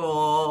Dharma school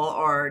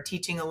or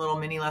teaching a little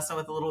mini lesson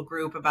with a little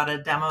group about a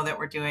demo that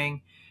we're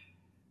doing.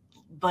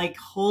 Like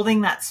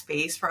holding that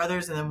space for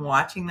others and then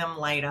watching them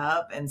light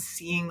up and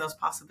seeing those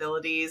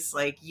possibilities.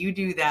 Like you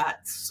do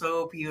that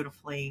so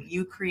beautifully.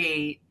 You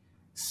create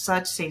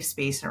such safe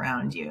space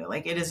around you.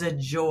 Like it is a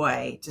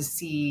joy to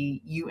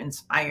see you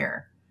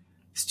inspire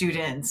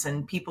students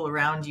and people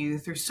around you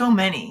through so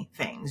many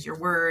things, your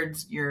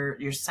words,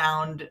 your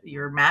sound,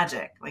 your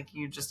magic. Like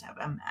you just have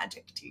a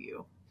magic to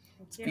you.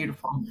 It's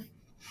beautiful.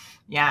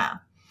 Yeah.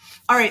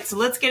 All right, so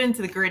let's get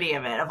into the gritty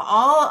of it. Of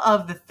all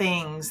of the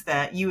things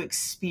that you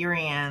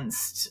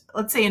experienced,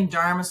 let's say in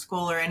Dharma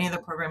school or any other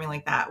programming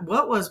like that,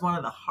 what was one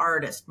of the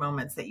hardest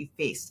moments that you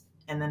faced?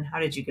 And then how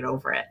did you get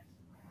over it?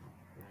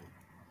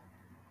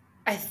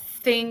 I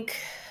think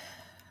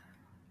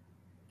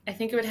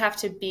it would have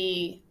to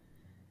be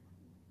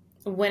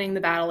winning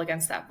the battle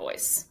against that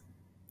voice.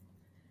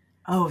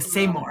 Oh,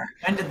 say more.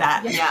 When did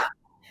that? Yeah.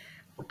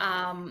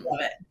 Love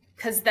it.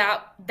 Because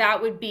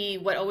that would be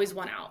what always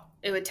won out.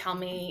 It would tell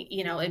me,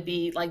 it'd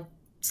be like,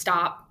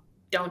 stop,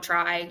 don't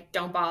try,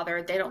 don't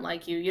bother. They don't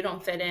like you. You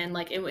don't fit in.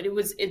 Like it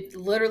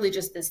literally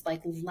just this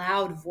like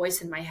loud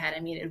voice in my head.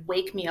 I mean, it'd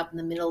wake me up in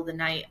the middle of the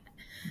night,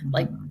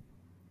 like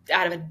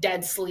out of a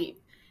dead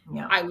sleep.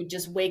 Yeah. I would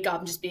just wake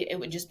up and it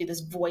would just be this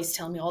voice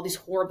telling me all these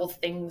horrible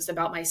things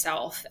about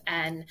myself.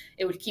 And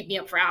it would keep me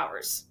up for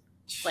hours.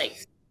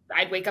 Like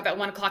I'd wake up at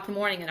 1 o'clock in the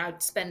morning and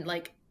I'd spend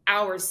like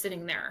hours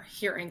sitting there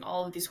hearing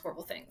all of these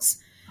horrible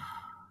things.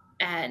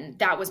 And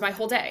that was my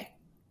whole day,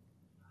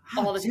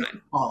 all the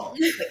time. How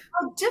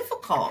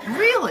difficult,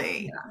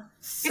 really? Yeah.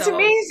 It's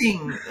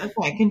amazing.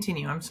 Okay,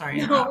 continue. I'm sorry.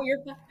 No,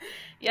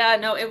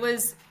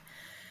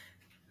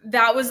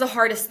 that was the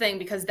hardest thing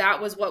because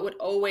that was what would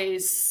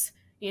always,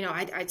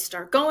 I'd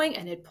start going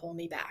and it'd pull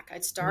me back.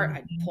 I'd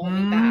pull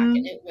me back.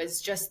 And it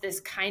was just this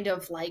kind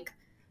of like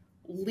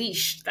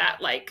leash that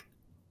like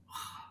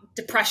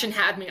depression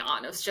had me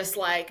on. It was just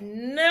like,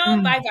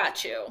 nope, I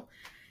got you.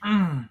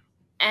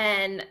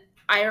 And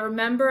I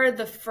remember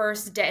the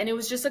first day, and it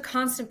was just a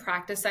constant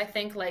practice, I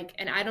think, like,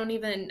 and I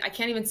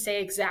can't even say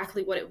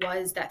exactly what it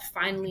was that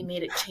finally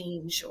made it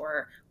change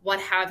or what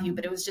have you,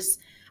 but it was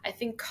just, I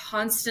think,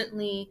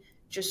 constantly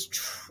just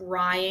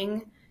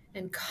trying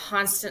and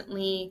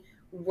constantly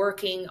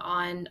working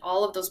on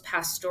all of those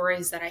past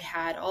stories that I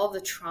had, all the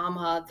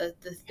trauma, the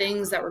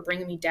things that were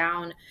bringing me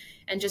down,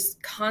 and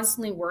just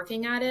constantly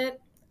working at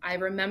it. I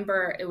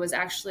remember it was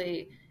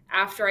actually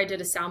after I did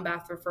a sound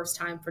bath for the first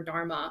time for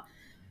Dharma.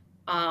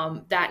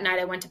 That night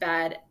I went to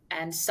bed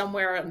and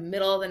somewhere in the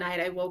middle of the night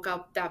I woke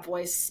up, that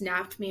voice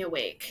snapped me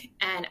awake.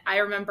 And I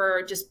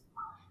remember just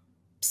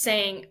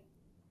saying,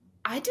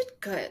 I did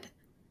good.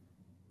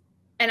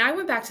 And I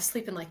went back to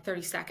sleep in like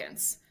 30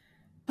 seconds.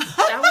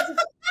 That was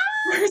the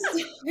first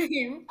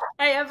time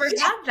I ever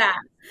had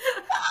that.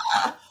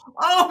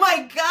 Oh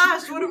my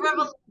gosh, what a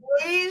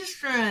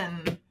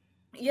revelation.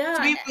 Yeah.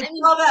 To be able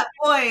to tell that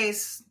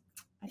voice.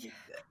 I did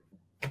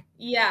good.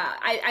 Yeah,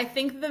 I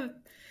think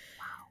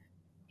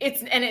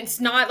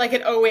it's not like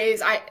it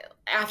always,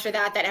 after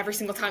that every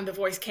single time the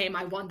voice came,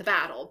 I won the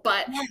battle,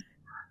 but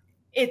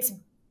it's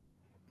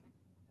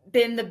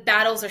been, the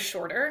battles are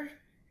shorter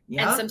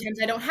and sometimes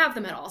I don't have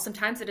them at all.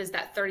 Sometimes it is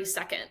that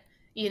 30-second,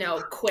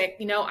 quick,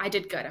 I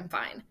did good, I'm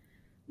fine.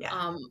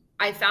 Yeah.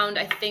 I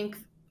think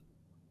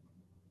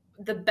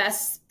the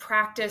best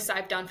practice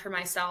I've done for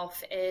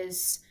myself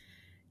is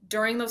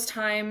during those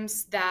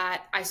times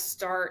that I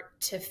start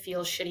to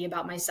feel shitty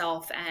about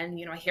myself, and,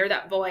 I hear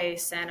that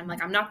voice and I'm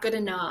like, I'm not good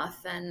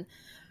enough. And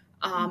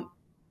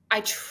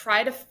I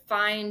try to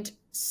find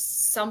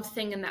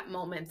something in that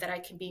moment that I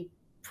can be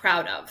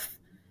proud of.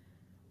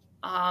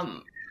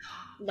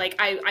 Like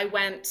I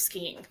went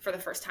skiing for the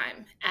first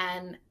time,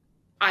 and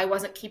I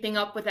wasn't keeping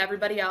up with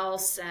everybody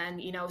else,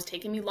 and it was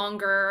taking me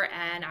longer,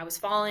 and I was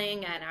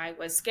falling, and I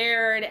was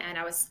scared, and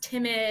I was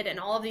timid, and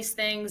all of these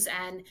things.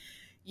 And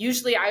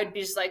usually I would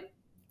be just like,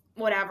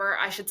 whatever,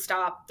 I should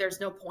stop.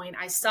 There's no point.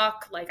 I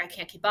suck. Like, I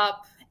can't keep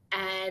up.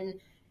 And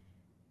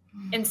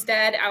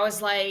instead I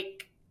was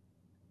like,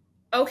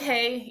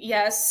 okay,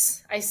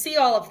 yes, I see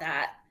all of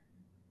that,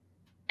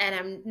 and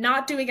I'm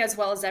not doing as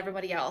well as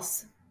everybody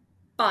else,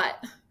 but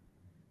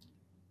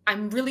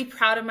I'm really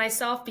proud of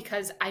myself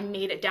because I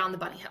made it down the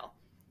bunny hill.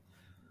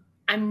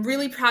 I'm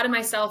really proud of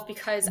myself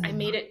because I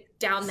made it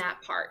down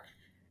that part.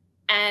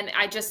 And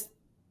I just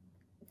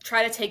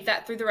try to take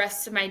that through the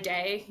rest of my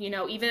day,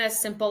 even as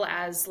simple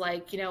as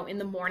like, in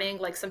the morning,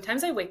 like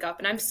sometimes I wake up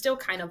and I'm still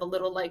kind of a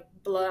little like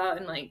blah,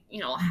 and like,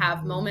 I'll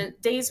have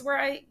days where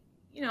I,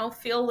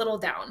 feel a little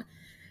down.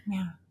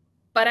 Yeah.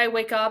 But I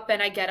wake up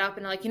and I get up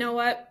and I'm like, you know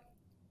what?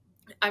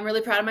 I'm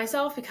really proud of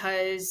myself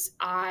because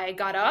I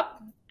got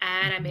up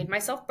and I made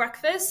myself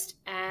breakfast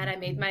and I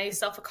made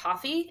myself a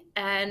coffee,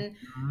 and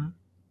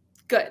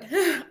good.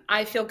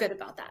 I feel good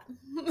about that.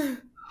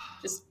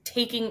 Just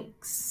taking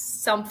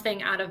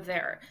something out of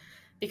there,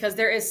 because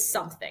there is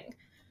something.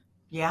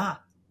 Yeah.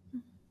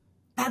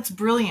 That's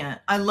brilliant.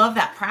 I love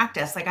that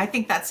practice. Like, I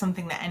think that's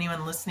something that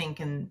anyone listening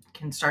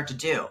can start to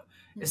do.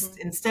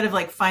 Instead of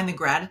like find the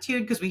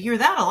gratitude, because we hear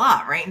that a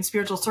lot, right, in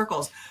spiritual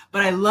circles.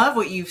 But I love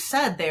what you've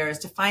said there, is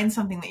to find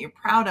something that you're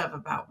proud of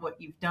about what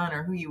you've done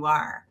or who you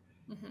are,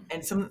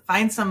 and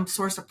find some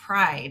source of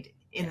pride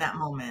in that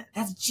moment.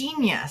 That's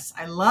genius.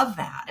 I love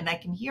that. And I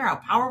can hear how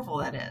powerful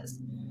that is.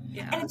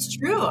 Yeah. And it's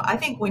true. I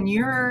think when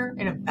you're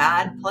in a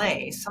bad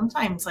place,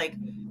 sometimes like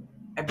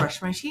I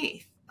brushed my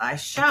teeth, I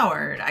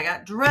showered, I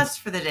got dressed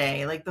for the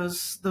day. Like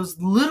those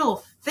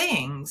little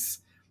things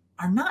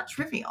are not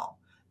trivial.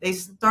 They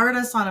start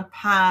us on a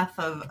path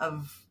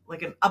of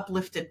like an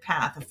uplifted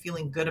path of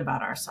feeling good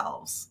about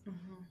ourselves.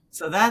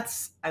 So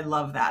I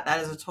love that. That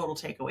is a total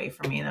takeaway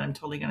for me that I'm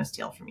totally going to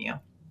steal from you.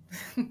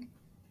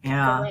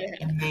 Yeah.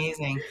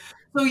 Amazing.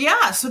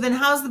 So then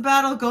how's the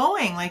battle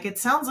going? Like, it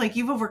sounds like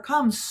you've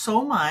overcome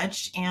so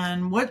much,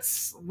 and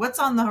what's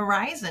on the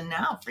horizon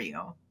now for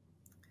you?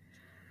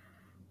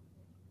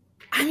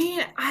 I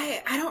mean,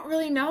 I don't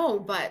really know,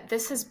 but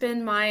this is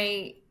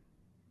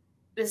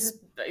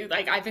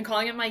like, I've been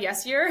calling it my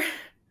yes year.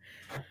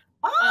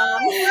 Oh,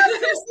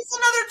 this is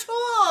another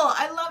tool.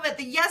 I love it.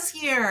 The yes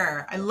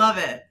year. I love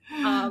it.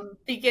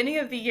 Beginning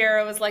of the year,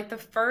 it was like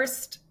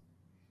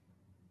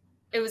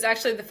it was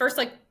actually the first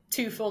like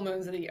 2 full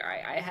moons of the year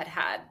I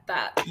had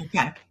that.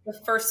 Okay.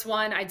 The first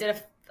one I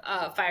did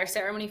a fire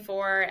ceremony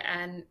for,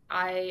 and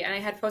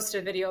I had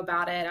posted a video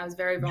about it. I was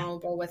very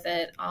vulnerable with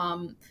it.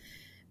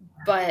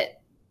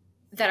 But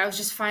that I was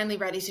just finally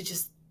ready to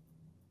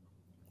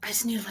I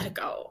just need to let it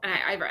go. And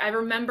I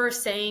remember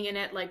saying in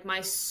it, like,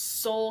 my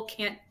soul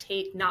can't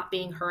take not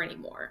being her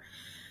anymore.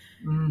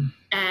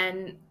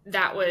 And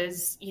that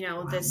was,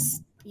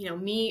 this,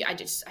 me,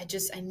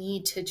 I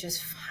need to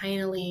just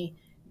finally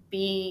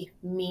be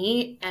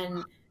me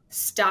and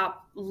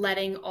stop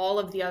letting all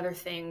of the other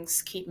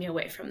things keep me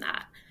away from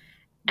that.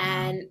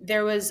 And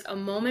there was a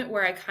moment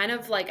where I kind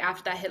of like,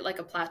 after that, hit like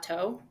a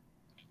plateau.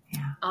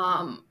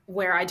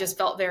 Where I just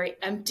felt very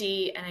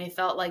empty, and I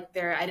felt like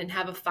I didn't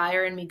have a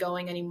fire in me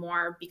going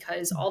anymore,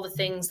 because all the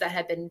things that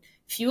had been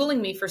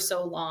fueling me for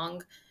so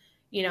long,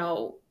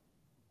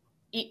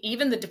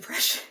 even the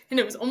depression, and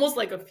it was almost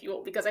like a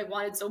fuel because I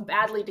wanted so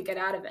badly to get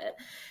out of it,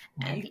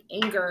 and the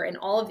anger and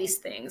all of these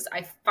things,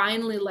 I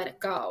finally let it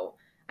go.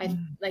 I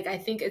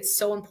think it's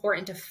so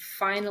important to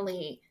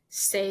finally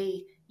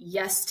say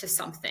yes to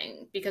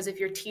something, because if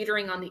you're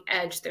teetering on the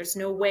edge, there's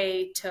no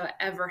way to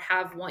ever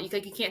have one. You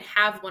can't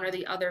have one or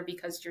the other,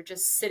 because you're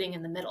just sitting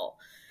in the middle.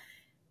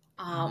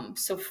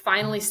 So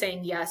finally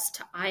saying yes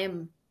to, I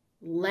am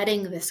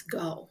letting this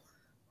go.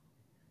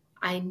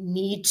 I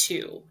need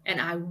to, and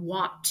I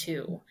want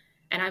to,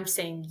 and I'm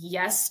saying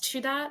yes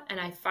to that. And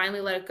I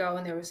finally let it go.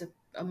 And there was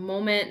a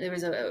moment, there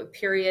was a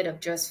period of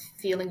just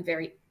feeling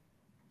very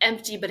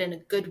empty, but in a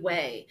good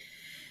way.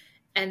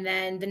 And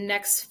then the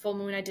next full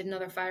moon, I did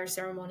another fire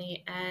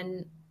ceremony,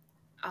 and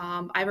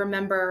I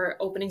remember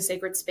opening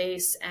sacred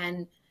space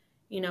and,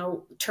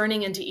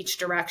 turning into each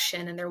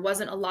direction. And there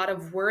wasn't a lot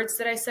of words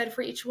that I said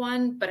for each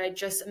one, but I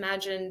just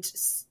imagined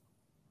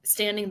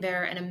standing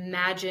there and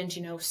imagined,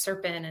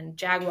 serpent and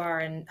jaguar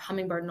and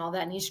hummingbird and all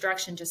that in each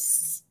direction,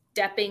 just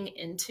stepping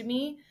into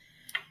me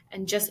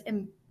and just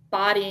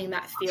embodying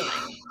that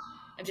feeling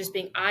of just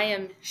being, I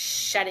am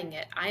shedding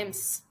it. I am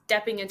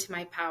stepping into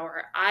my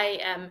power. I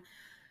am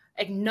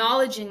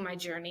acknowledging my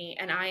journey,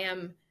 and I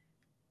am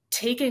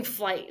taking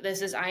flight.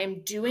 I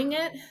am doing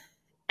it,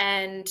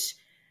 and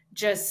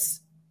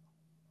just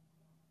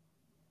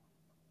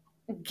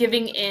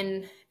giving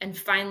in and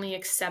finally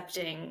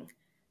accepting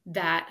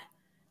that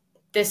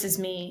this is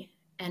me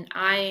and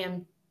I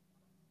am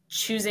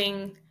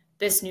choosing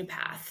this new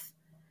path.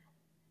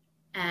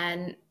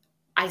 And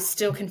I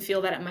still can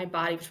feel that in my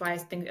body, which is why I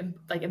think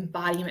like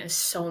embodiment is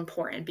so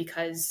important,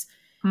 because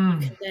you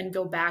can then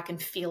go back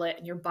and feel it,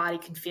 and your body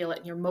can feel it,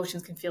 and your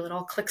emotions can feel it. It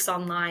all clicks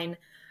online.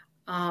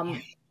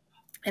 And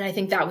I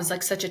think that was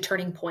like such a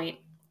turning point.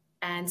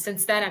 And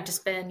since then I've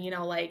just been,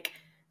 like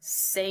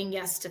saying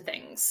yes to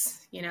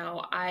things.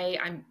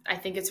 I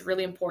think it's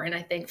really important.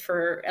 I think,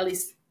 for at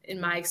least in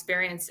my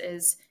experience,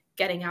 is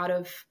getting out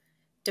of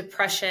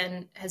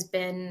depression has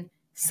been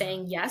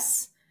saying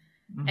yes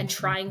and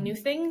trying new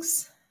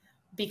things,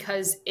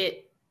 because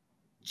it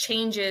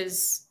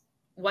changes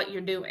what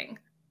you're doing,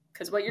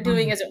 because what you're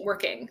doing isn't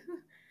working.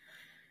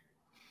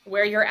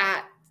 Where you're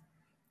at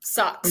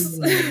sucks.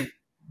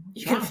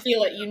 You can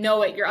feel it,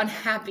 know it, you're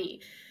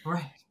unhappy.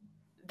 Right.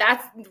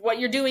 That's what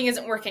you're doing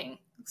isn't working.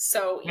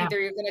 So either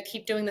you're going to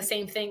keep doing the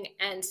same thing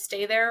and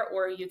stay there,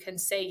 or you can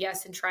say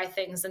yes and try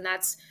things. And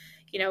that's,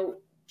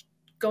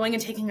 going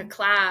and taking a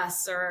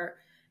class, or,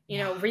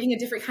 reading a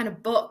different kind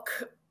of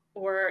book,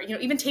 or,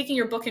 even taking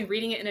your book and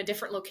reading it in a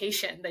different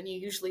location than you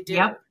usually do.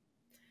 Yep.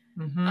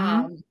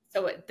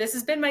 So this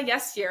has been my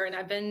yes year, and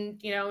I've been,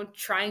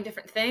 trying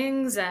different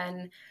things.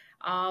 And,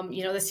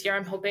 this year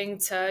I'm hoping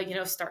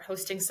to, start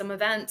hosting some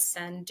events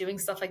and doing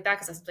stuff like that,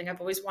 because that's something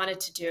I've always wanted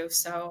to do.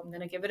 So I'm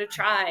going to give it a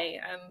try.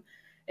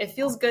 It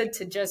feels good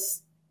to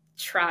just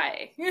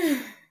try.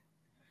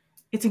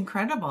 It's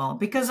incredible,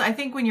 because I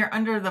think when you're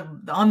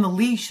on the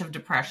leash of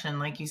depression,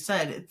 like you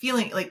said,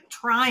 feeling like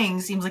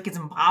trying seems like it's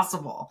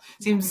impossible.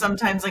 Seems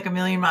sometimes like a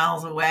million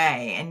miles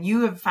away. And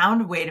you have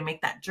found a way to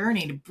make that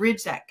journey, to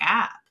bridge that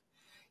gap,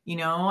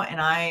 and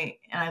I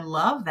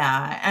love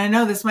that. And I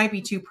know this might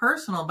be too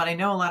personal, but I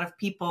know a lot of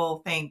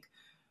people think,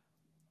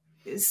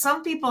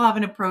 some people have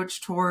an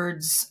approach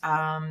towards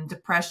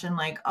depression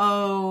like,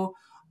 oh,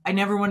 I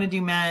never want to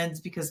do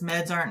meds because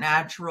meds aren't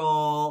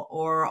natural,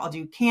 or I'll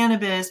do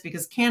cannabis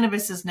because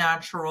cannabis is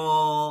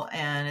natural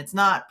and it's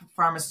not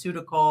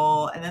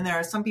pharmaceutical. And then there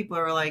are some people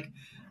who are like,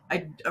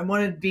 I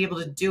want to be able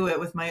to do it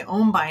with my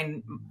own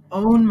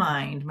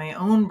mind, my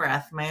own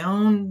breath, my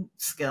own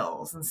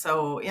skills. And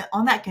so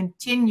on that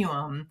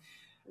continuum,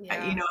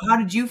 how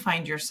did you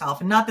find yourself?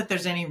 And not that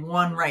there's any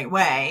one right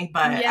way,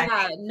 but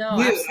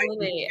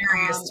absolutely.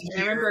 I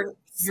remember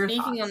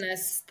speaking on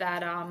this,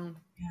 that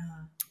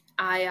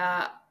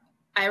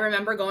I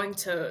remember going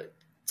to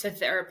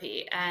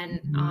therapy,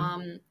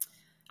 and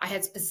I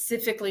had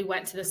specifically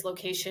went to this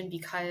location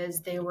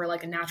because they were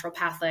like a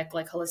naturopathic,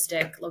 like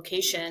holistic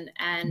location.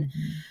 And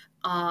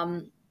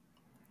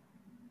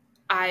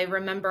I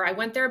remember I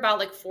went there about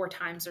like 4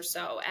 times or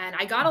so, and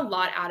I got a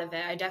lot out of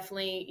it. I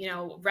definitely,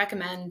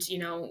 recommend,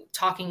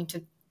 talking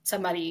to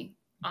somebody.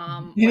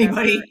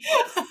 Anybody.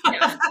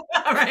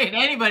 All right.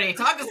 Anybody.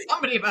 Talk to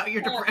somebody about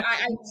your depression.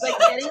 I like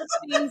getting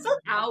things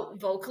out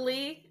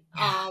vocally.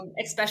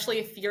 Especially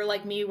if you're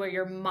like me, where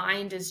your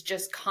mind is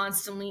just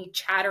constantly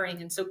chattering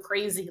and so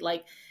crazy,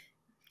 like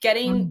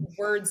getting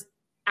words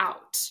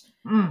out.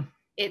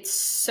 It's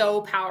so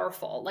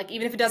powerful. Like,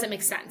 even if it doesn't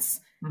make sense,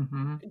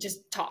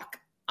 just talk.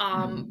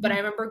 But I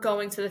remember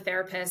going to the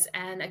therapist,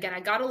 and again,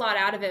 I got a lot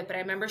out of it, but I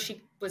remember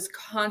she was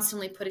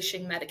constantly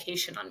pushing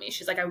medication on me.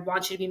 She's like, I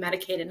want you to be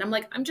medicated. And I'm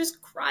like, I'm just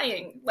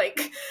crying.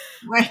 Like,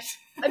 right.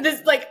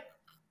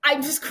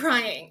 I'm just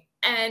crying.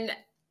 And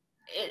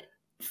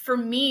for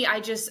me,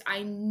 I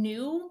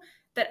knew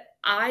that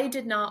I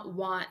did not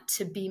want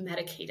to be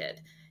medicated,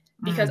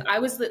 because I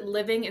was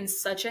living in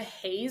such a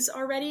haze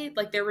already.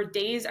 Like, there were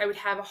days I would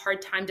have a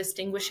hard time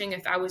distinguishing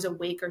if I was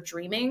awake or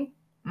dreaming,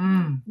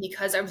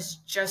 because I was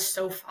just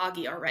so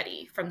foggy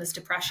already from this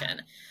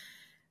depression,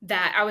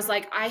 that I was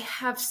like, I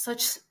have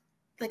such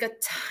like a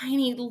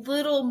tiny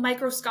little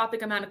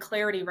microscopic amount of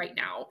clarity right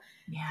now.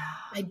 Yeah.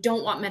 I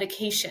don't want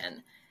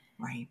medication.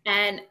 Right.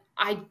 And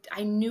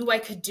I knew I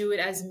could do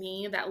it as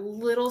me, that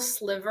little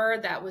sliver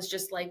that was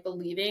just like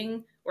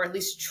believing, or at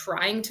least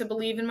trying to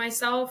believe in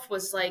myself,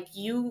 was like,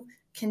 you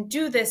can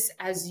do this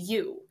as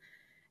you.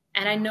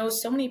 And I know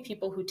so many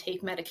people who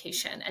take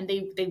medication, and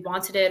they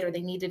wanted it or they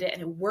needed it,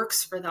 and it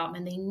works for them,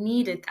 and they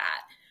needed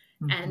that.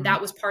 And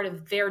that was part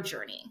of their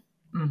journey.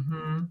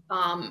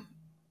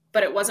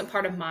 But it wasn't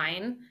part of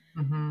mine.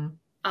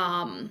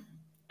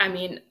 I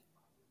mean,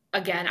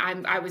 again,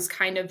 I was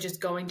kind of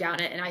just going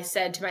down it, and I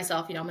said to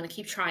myself, I'm going to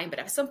keep trying, but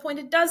at some point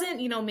it doesn't,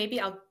 maybe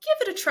I'll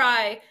give it a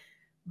try.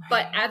 Right.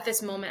 But at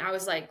this moment I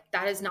was like,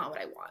 that is not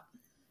what I want.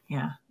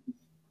 Yeah.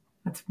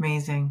 That's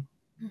amazing.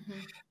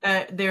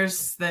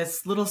 There's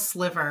this little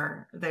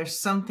sliver. There's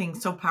something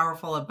so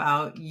powerful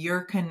about your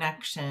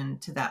connection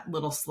to that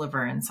little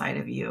sliver inside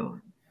of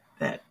you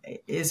that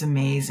is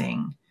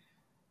amazing.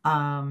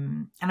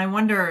 And I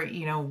wonder,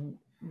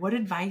 what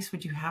advice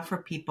would you have for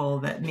people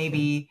that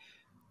maybe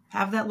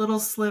have that little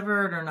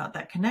sliver and are not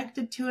that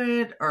connected to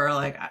it, or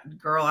like,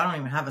 girl, I don't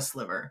even have a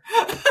sliver.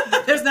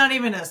 There's not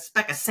even a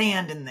speck of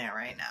sand in there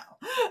right now.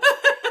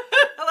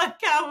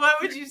 Like,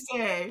 what would you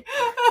say?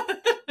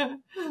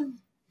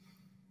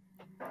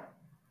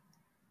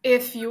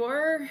 If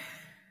you're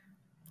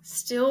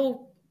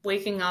still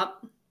waking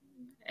up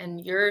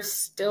and you're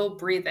still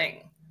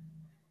breathing,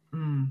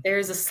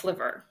 there's a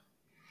sliver.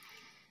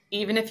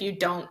 Even if you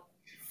don't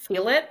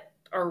feel it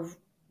or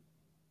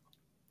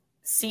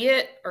see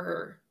it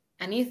or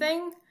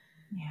anything,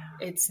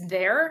 it's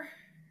there.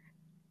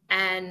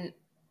 And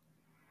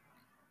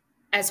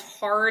as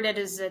hard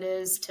as it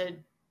is to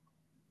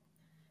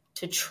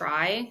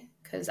try,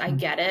 because I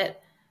get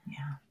it.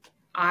 Yeah.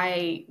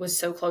 I was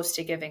so close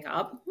to giving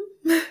up.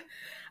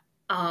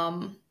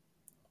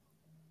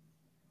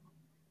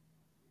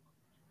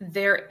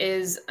 There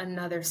is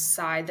another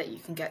side that you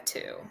can get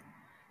to.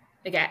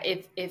 Again,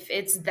 if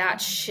it's that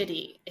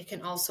shitty, it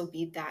can also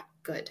be that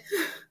good.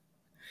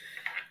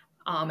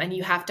 And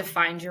you have to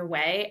find your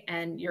way,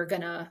 and you're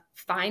gonna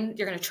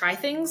try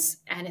things,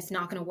 and it's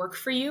not gonna work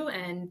for you,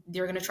 and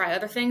you're gonna try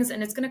other things,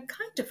 and it's gonna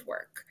kind of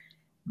work.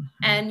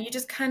 And you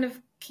just kind of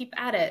keep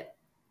at it,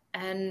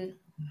 and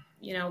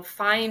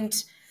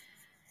find,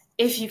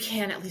 if you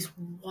can, at least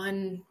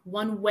one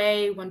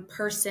way, one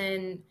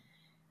person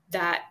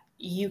that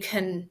you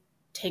can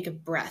take a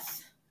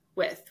breath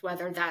with,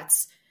 whether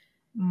that's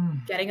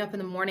getting up in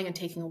the morning and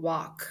taking a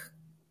walk,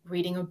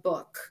 reading a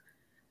book,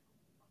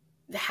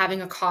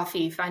 having a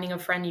coffee, finding a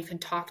friend you can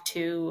talk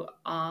to,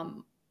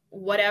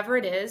 whatever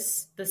it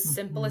is, the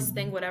simplest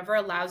thing, whatever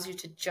allows you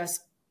to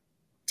just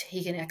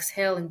take an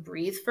exhale and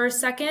breathe for a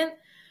second.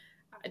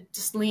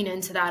 Just lean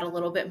into that a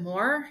little bit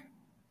more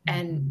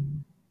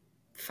and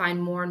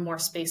find more and more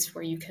space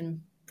where you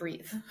can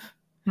breathe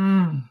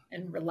and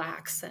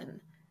relax and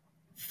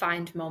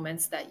find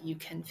moments that you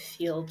can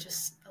feel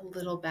just a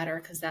little better,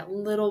 because that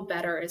little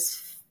better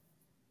is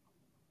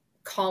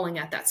calling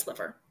at that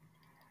sliver.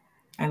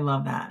 I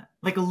love that.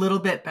 Like a little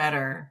bit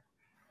better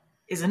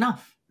is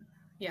enough.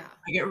 Yeah.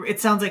 It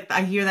sounds like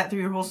I hear that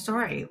through your whole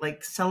story,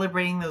 like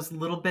celebrating those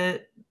little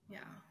bit. Yeah.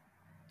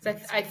 So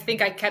I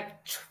think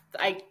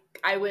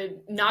I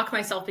would knock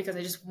myself because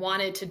I just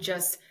wanted to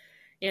just,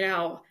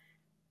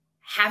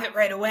 have it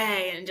right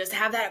away and just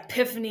have that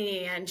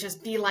epiphany and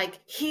just be like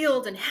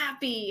healed and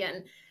happy.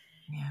 And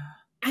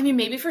I mean,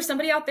 maybe for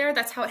somebody out there,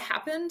 that's how it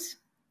happened.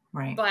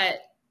 Right.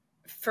 But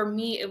for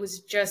me, it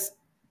was just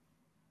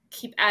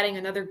keep adding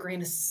another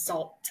grain of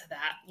salt to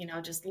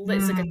that, just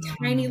it's like a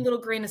tiny little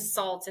grain of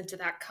salt into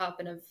that cup.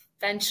 And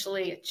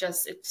eventually it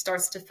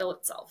starts to fill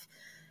itself.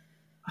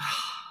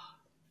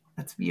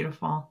 That's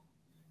beautiful.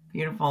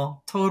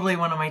 Beautiful. Totally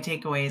one of my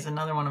takeaways.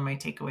 Another one of my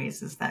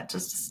takeaways is that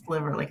just a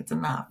sliver, like it's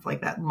enough,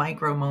 like that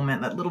micro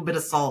moment, that little bit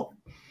of salt.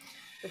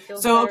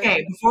 So,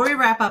 okay, before we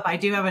wrap up, I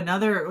do have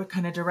another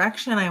kind of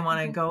direction I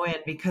want to go in,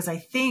 because I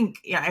think,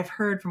 I've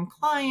heard from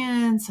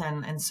clients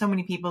and so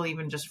many people,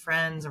 even just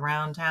friends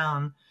around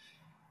town,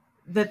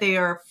 that they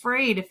are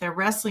afraid if they're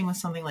wrestling with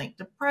something like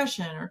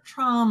depression or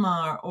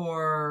trauma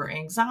or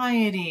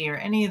anxiety or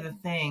any of the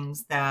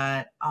things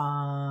that,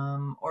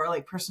 or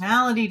like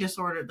personality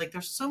disorder, like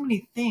there's so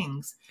many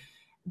things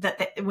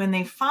that when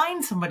they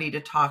find somebody to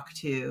talk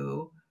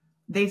to,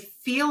 they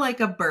feel like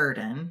a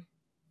burden.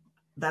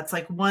 That's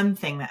like one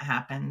thing that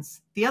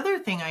happens. The other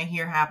thing I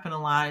hear happen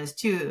a lot is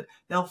too,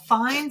 they'll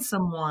find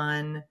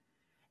someone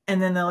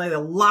and then they'll like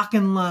lock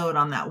and load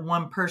on that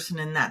one person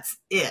and that's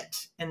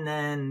it. And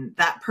then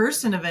that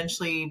person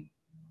eventually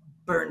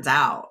burns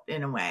out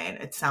in a way.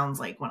 It sounds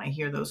like when I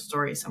hear those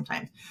stories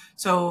sometimes.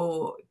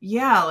 So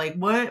like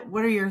what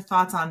are your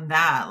thoughts on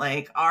that?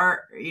 Like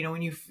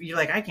when you're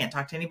like, I can't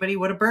talk to anybody,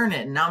 what a burn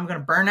it. And now I'm going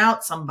to burn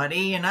out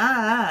somebody and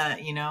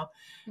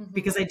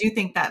because I do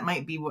think that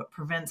might be what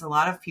prevents a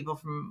lot of people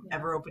from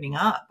ever opening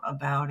up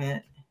about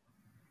it.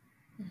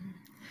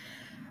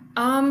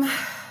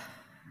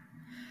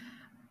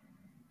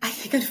 I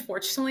think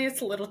unfortunately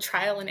it's a little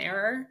trial and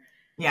error.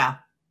 Yeah,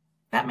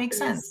 that makes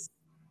sense.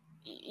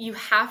 You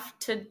have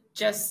to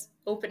just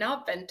open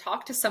up and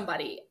talk to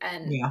somebody.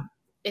 And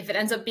if it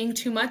ends up being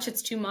too much,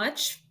 it's too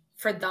much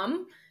for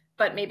them,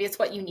 but maybe it's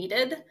what you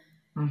needed.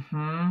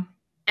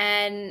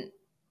 And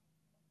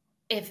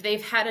if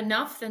they've had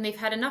enough, then they've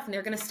had enough and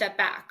they're going to step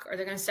back or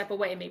they're going to step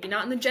away. Maybe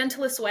not in the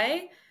gentlest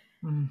way,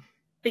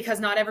 because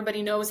not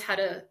everybody knows how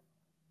to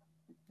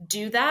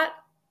do that.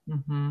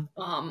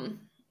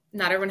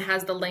 Not everyone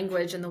has the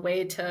language and the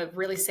way to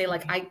really say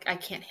like, I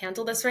can't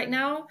handle this right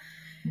now.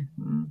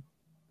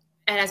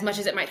 And as much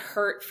as it might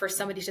hurt for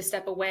somebody to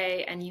step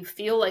away and you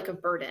feel like a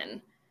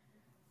burden,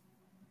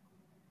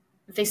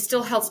 they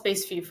still held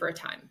space for you for a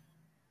time.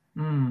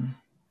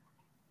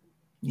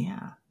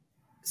 Yeah.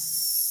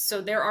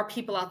 So there are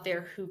people out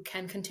there who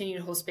can continue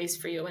to hold space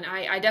for you. And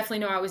I definitely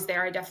know I was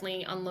there. I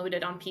definitely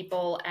unloaded on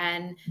people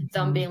and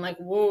them being like,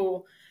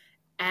 whoa.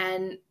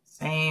 And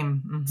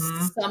same.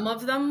 Some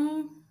of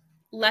them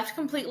left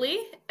completely,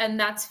 and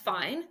that's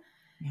fine.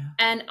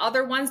 And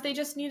other ones, they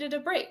just needed a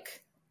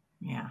break.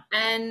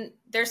 And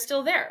they're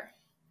still there.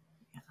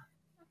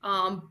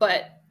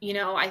 But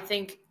I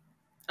think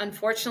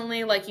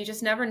unfortunately, like, you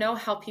just never know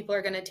how people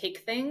are going to take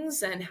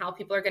things and how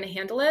people are going to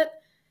handle it.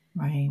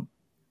 Right.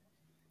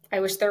 I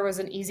wish there was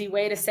an easy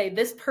way to say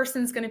this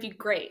person's going to be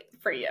great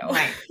for you.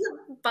 Right.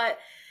 But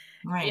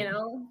Right. you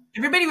know?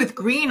 Everybody with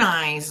green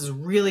eyes is a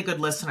really good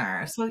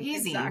listener. So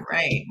easy, right?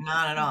 Exactly.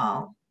 Not at Hmm.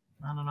 all.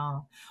 Not at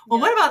all. Well,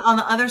 what Yep. about on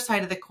the other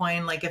side of the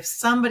coin? Like if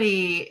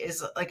somebody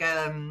is like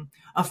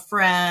a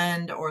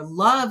friend or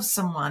loves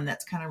someone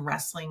that's kind of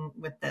wrestling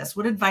with this,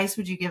 what advice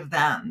would you give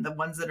them? The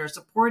ones that are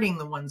supporting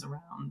the ones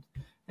around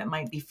that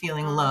might be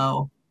feeling Um,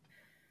 low.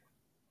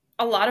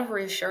 a lot of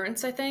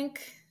reassurance, I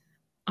think.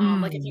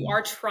 Like if you Mm,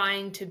 are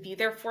trying to be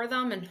there for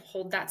them and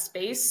hold that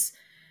space,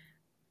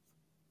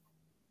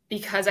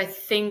 because I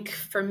think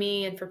for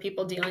me and for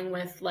people dealing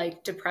with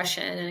like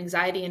depression and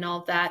anxiety and all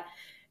of that,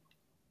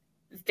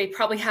 they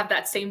probably have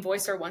that same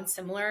voice or one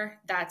similar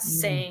that's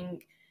mm,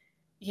 saying,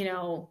 you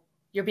know,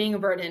 you're being a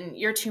burden,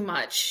 you're too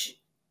much.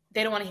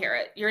 They don't want to hear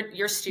it.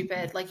 You're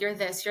stupid, like you're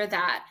this, you're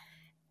that.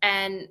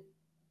 And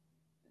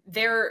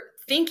they're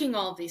thinking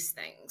all of these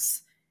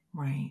things.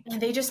 right. And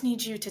they just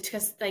need you to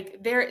just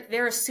like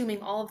they're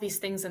assuming all of these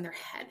things in their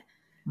head.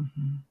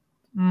 Mhm.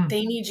 Mm.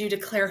 They need you to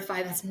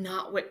clarify that's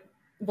not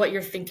what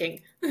you're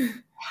thinking.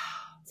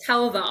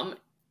 Tell them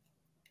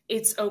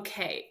it's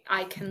okay.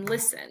 I can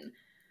listen.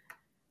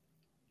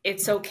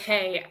 It's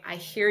okay. I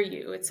hear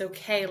you. It's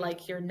okay.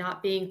 Like you're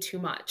not being too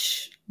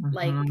much.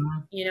 Like,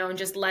 Mhm. and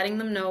just letting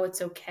them know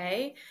it's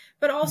okay.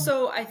 But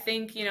also, I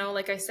think,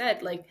 like I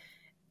said, like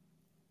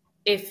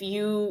if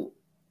you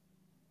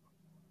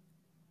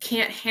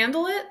can't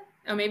handle it,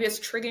 or maybe it's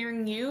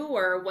triggering you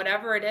or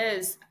whatever it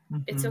is,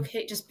 it's Mhm.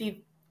 okay. Just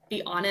be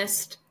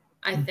honest,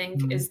 I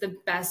think Mhm. is the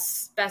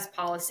best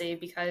policy,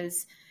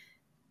 because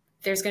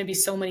there's going to be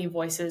so many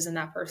voices in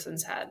that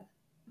person's head.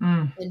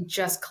 Mm. And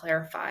just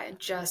clarify,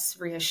 just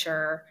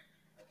reassure.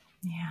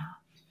 Yeah,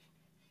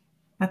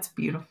 that's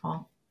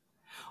beautiful.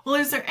 Well,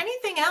 is there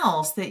anything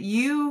else that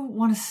you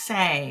want to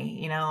say?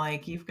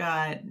 Like you've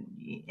got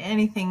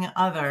anything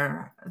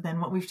other than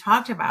what we've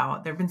talked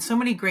about? There have been so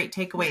many great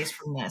takeaways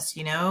from this,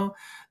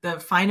 the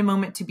find a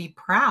moment to be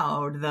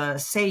proud, the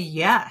say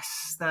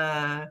yes,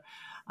 the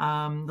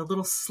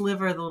little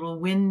sliver, the little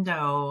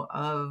window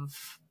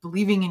of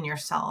believing in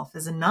yourself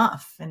is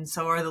enough. And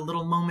so are the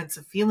little moments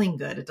of feeling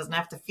good. It doesn't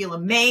have to feel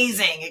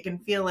amazing. It can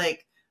feel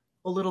like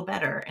a little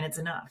better and it's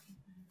enough.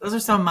 Those are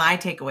some of my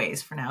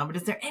takeaways for now. But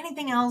is there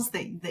anything else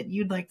that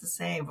you'd like to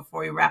say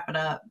before we wrap it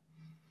up?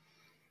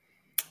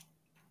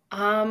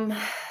 Um,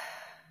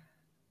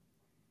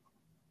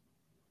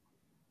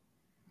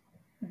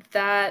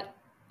 that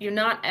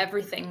not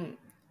everything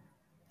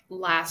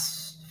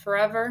lasts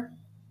forever.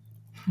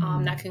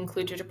 That can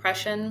include your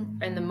depression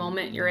and the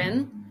moment you're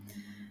in.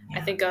 I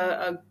Yeah. think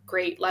a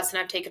great lesson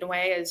I've taken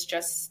away is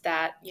just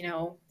that,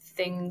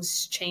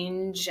 things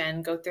change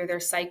and go through their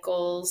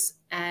cycles.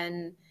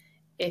 And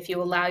if you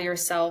allow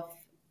yourself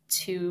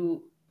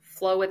to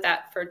flow with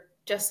that for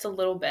just a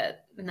little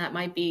bit, and that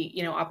might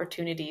be,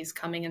 opportunities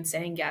coming and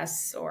saying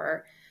yes,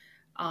 or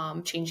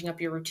changing up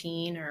your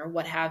routine or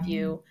what have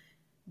you,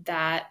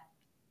 that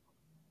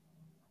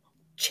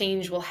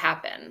change will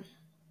happen,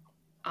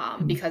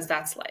 because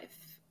that's life.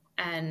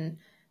 And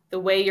the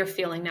way you're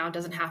feeling now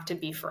doesn't have to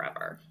be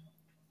forever.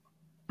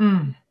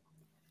 Mm.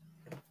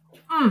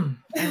 Mm.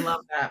 I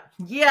love that.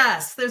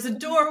 Yes, there's a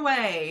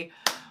doorway.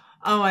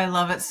 Oh, I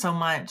love it so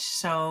much.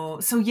 So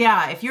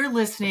yeah, if you're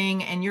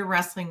listening and you're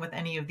wrestling with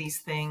any of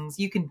these things,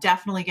 you can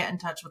definitely get in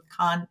touch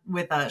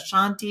with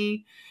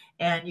Ashantee,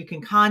 and you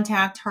can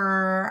contact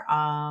her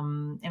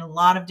in a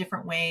lot of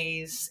different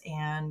ways.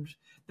 And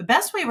the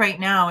best way right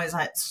now is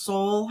at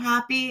Soul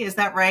Happy. Is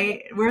that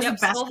right? Where's the Yep,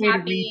 best Soul way to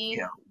reach Happy,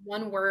 you?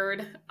 one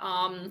word,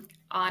 on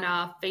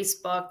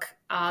Facebook.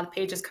 The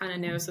page is kind of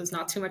new, so there's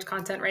not too much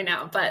content right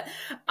now, but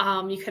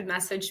you could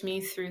message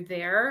me through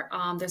there.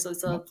 There's a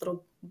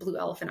little blue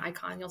elephant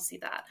icon. You'll see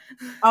that.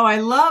 Oh, I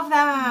love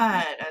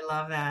that. I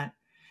love that.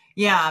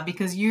 Yeah,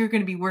 because you're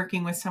going to be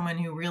working with someone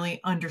who really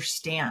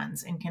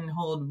understands and can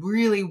hold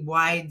really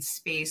wide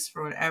space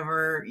for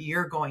whatever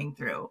you're going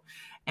through.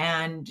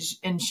 And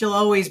she'll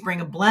always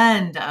bring a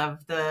blend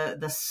of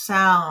the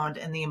sound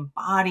and the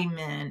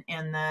embodiment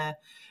and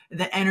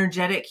the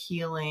energetic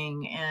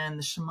healing and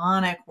the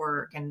shamanic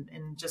work and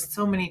just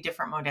so many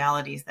different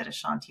modalities that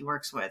Ashantee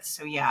works with.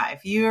 So yeah,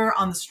 if you're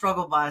on the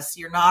struggle bus,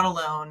 you're not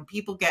alone.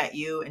 People get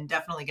you, and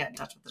definitely get in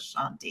touch with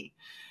Ashantee.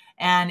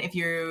 And if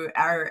you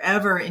are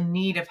ever in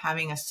need of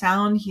having a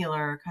sound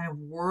healer kind of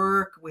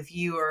work with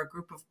you or a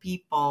group of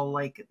people,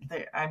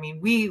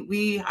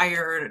 we hire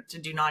her to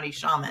do Naughty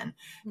Shaman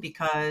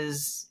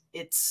because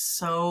it's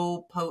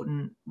so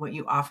potent what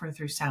you offer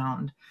through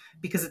sound,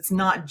 because it's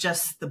not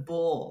just the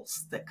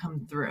bowls that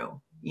come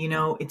through.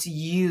 It's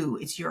you,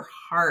 it's your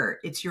heart,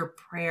 it's your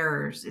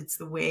prayers, it's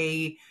the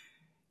way,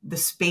 the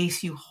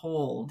space you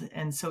hold.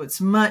 And so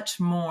it's much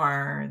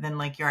more than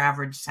like your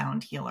average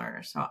sound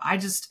healer. So I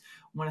just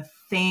want to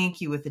thank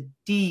you with a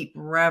deep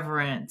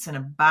reverence and a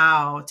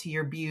bow to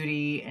your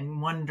beauty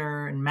and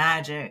wonder and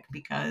magic,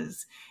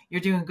 because you're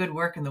doing good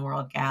work in the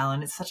world, gal.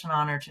 And it's such an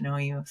honor to know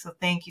you. So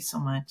thank you so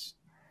much.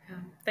 Yeah,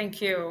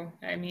 thank you.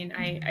 I mean,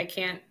 I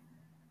can't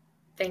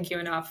thank you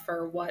enough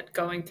for what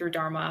going through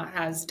Dharma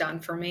has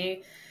done for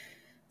me.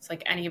 It's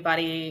like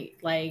anybody,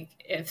 like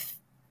if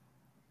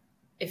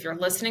if you're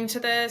listening to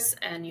this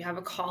and you have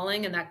a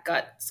calling and that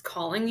gut's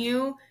calling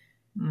you,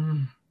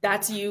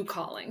 that's you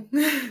calling.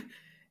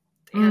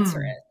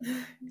 Answer it.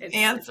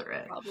 It's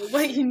probably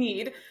what you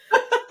need.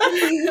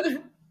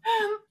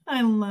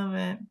 I love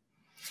it.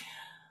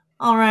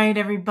 All right,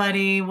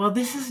 everybody. Well,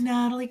 this is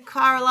Natalie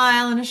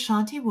Carlisle and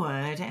Ashantee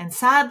Wood, and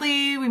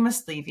sadly, we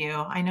must leave you.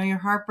 I know you're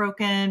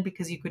heartbroken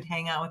because you could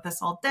hang out with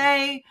us all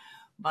day,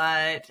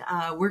 but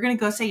we're going to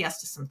go say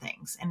yes to some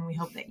things, and we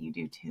hope that you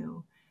do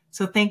too.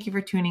 So thank you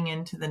for tuning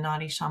in to the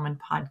Naughty Shaman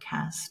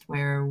podcast,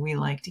 where we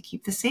like to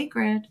keep the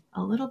sacred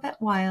a little bit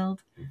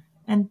wild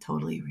and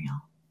totally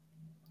real.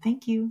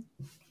 Thank you.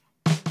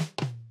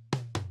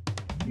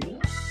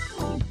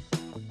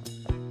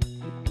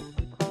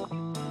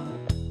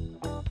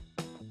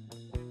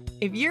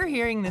 If you're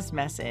hearing this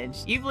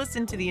message, you've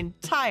listened to the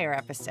entire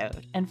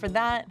episode, and for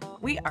that,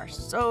 we are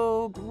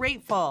so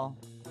grateful.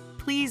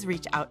 Please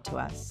reach out to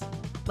us.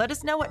 Let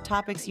us know what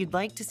topics you'd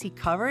like to see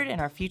covered in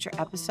our future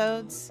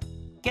episodes.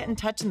 Get in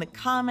touch in the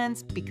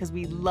comments because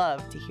we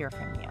love to hear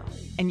from you.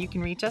 And you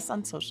can reach us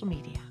on social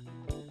media.